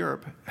in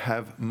Europe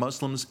have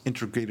Muslims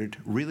integrated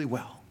really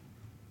well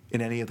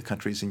in any of the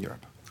countries in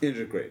Europe?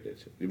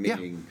 Integrated,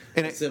 meaning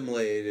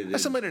assimilated.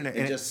 Assimilated,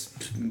 and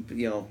just,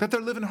 that they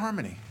live in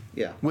harmony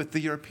with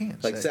the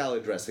Europeans. Like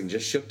salad dressing,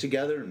 just shook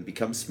together and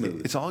become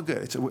smooth. It's all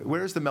good.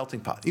 Where's the melting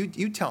pot?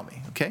 You tell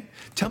me, okay?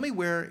 Tell me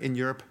where in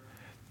Europe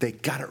they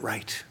got it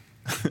right.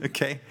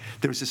 Okay?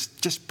 There's this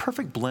just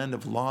perfect blend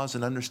of laws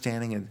and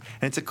understanding, and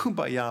it's a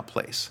kumbaya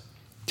place.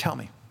 Tell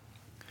me.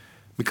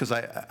 Because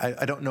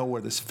I don't know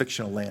where this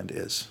fictional land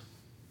is.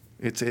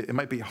 It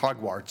might be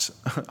Hogwarts,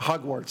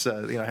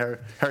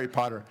 Harry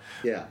Potter.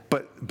 Yeah.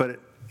 But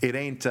it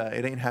ain't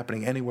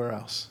happening anywhere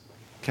else.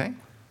 Okay?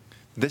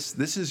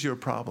 This is your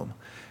problem,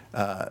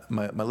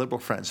 my liberal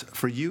friends.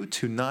 For you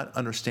to not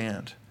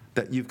understand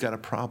that you've got a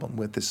problem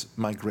with this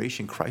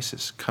migration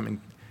crisis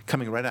coming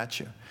right at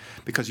you,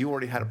 because you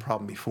already had a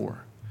problem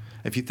before.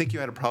 If you think you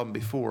had a problem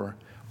before,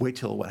 wait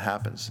till what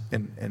happens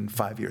in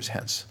 5 years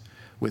hence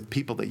with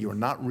people that you're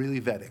not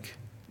really vetting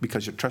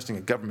because you're trusting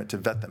a government to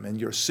vet them, and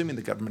you're assuming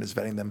the government is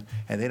vetting them,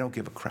 and they don't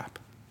give a crap.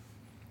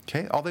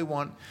 Okay? All they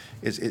want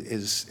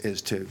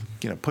is to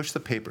push the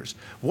papers.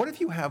 What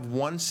if you have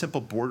one simple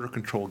border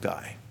control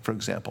guy, for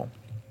example,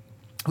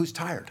 who's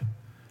tired?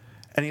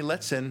 And he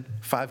lets in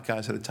 5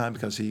 guys at a time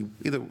because he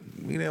either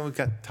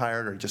got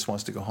tired or just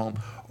wants to go home,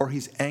 or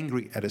he's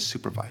angry at his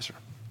supervisor,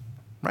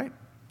 right?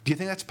 Do you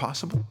think that's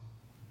possible?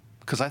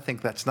 Because I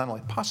think that's not only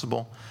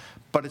possible,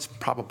 but it's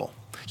probable.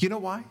 You know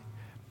why?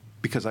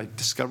 Because I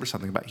discovered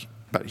something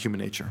about human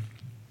nature.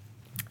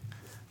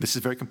 This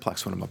is very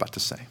complex, what I'm about to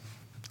say.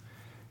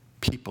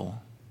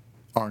 People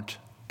aren't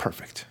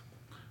perfect.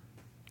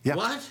 Yeah,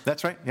 what?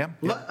 That's right. Yeah.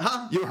 What?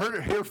 Huh? You heard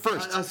it here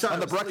first sorry, on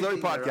the Brock Lurie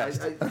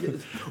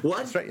podcast. What?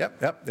 That's right.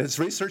 Yep. This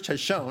research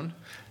has shown.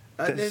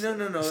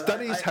 No.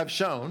 Studies have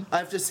shown. I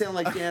have to sound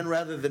like Dan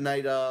Rather the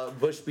night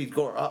Bush beat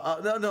Gore.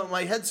 No,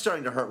 my head's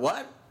starting to hurt.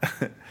 What?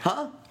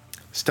 Huh?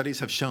 Studies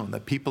have shown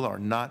that people are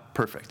not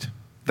perfect.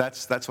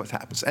 That's what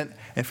happens. And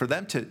for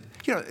them to,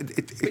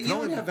 But you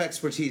don't have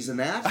expertise in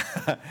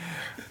that.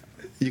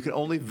 You can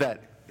only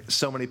vet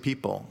so many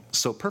people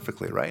so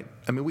perfectly, right?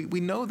 I mean, we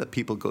know that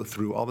people go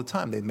through all the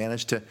time. They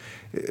manage to,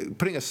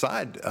 putting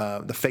aside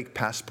the fake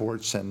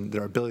passports and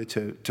their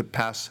ability to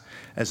pass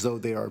as though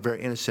they are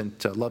very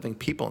innocent, loving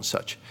people and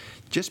such.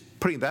 Just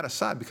putting that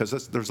aside,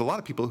 because there's a lot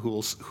of people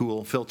who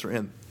will filter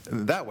in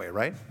that way,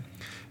 right?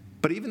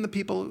 But even the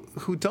people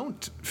who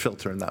don't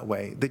filter in that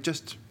way, they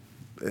just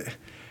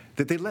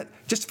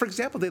for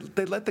example,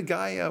 they let the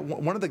guy,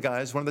 one of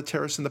the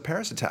terrorists in the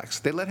Paris attacks,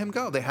 they let him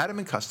go. They had him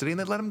in custody and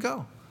they let him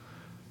go.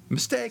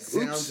 Mistake.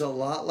 Sounds Oops. a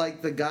lot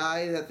like the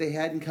guy that they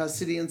had in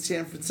custody in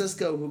San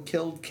Francisco who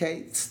killed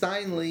Kate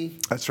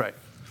Steinle. That's right.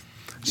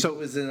 So it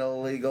was an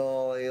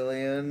illegal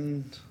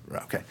alien.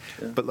 Okay,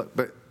 yeah. But look,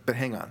 but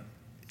hang on.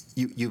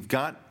 You've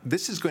got,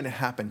 this is going to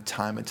happen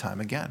time and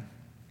time again.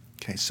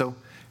 Okay, so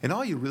and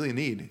all you really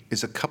need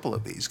is a couple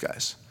of these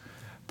guys.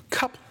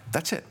 Couple.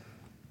 That's it.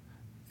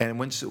 And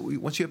once you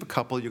have a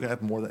couple, you're going to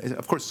have more than.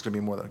 Of course, it's going to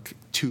be more than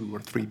 2 or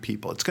 3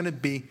 people. It's going to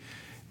be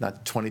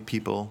not 20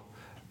 people.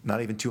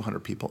 Not even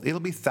 200 people. It'll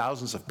be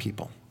thousands of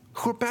people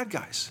who are bad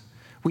guys.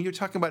 When you're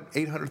talking about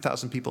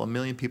 800,000 people, 1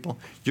 million people,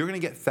 you're going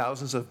to get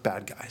thousands of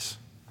bad guys.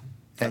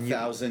 And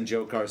 1,000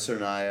 Dzhokhar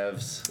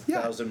Tsarnaevs,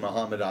 1,000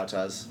 Mohammed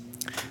Attas.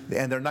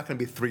 And they're not going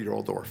to be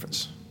 3-year-old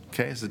orphans,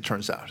 okay, as it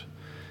turns out.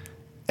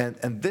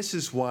 And this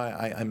is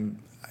why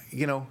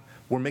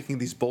we're making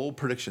these bold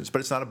predictions, but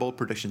it's not a bold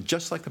prediction.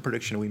 Just like the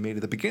prediction we made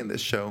at the beginning of this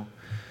show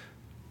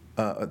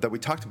that we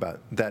talked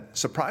about, that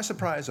surprise,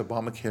 surprise,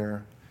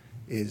 Obamacare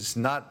is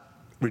not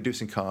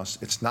reducing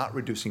costs, it's not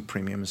reducing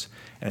premiums,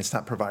 and it's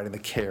not providing the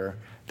care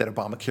that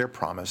Obamacare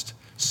promised.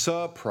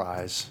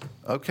 Surprise.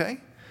 Okay?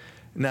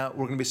 Now,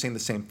 we're going to be saying the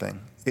same thing.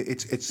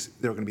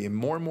 There are going to be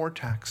more and more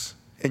attacks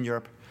in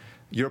Europe.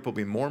 Europe will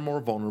be more and more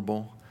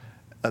vulnerable.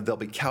 They'll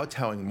be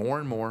kowtowing more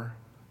and more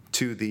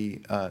to the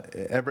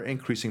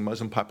ever-increasing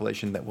Muslim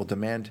population that will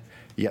demand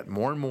yet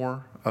more and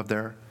more of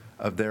their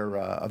of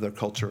their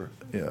culture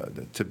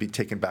to be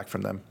taken back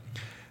from them.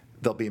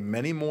 There'll be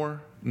many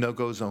more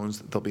no-go zones.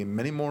 There'll be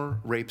many more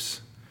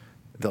rapes.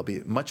 There'll be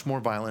much more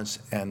violence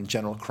and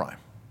general crime.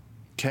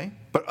 Okay?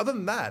 But other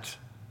than that,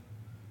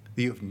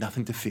 you have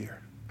nothing to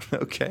fear.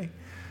 Okay?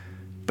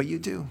 But you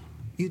do.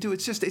 You do.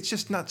 It's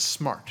just not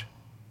smart.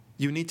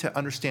 You need to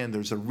understand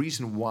there's a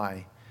reason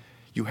why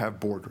you have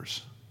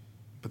borders.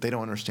 But they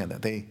don't understand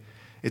that.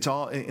 It's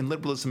all in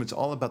liberalism, it's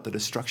all about the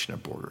destruction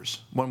of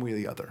borders, one way or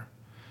the other.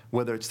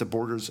 Whether it's the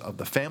borders of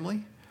the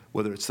family,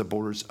 whether it's the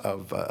borders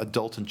of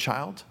adult and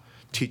child,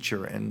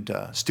 teacher and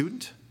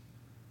student,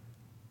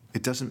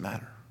 it doesn't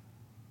matter.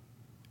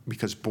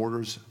 Because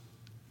borders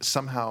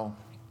somehow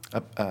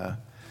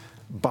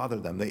bother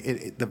them.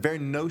 The very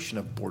notion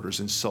of borders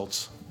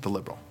insults the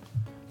liberal.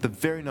 The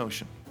very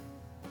notion.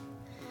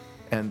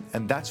 And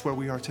that's where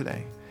we are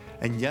today.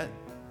 And yet,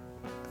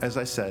 as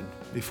I said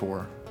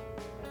before,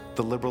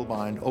 the liberal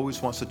mind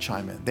always wants to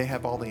chime in. They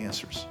have all the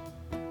answers.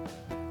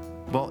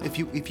 Well, if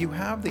you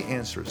have the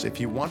answers, if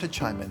you want to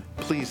chime in,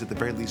 please, at the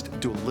very least,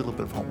 do a little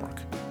bit of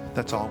homework.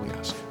 That's all we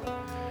ask.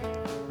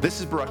 This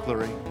is Barak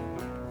Lurie.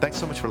 Thanks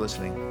so much for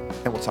listening,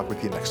 and we'll talk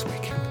with you next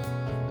week.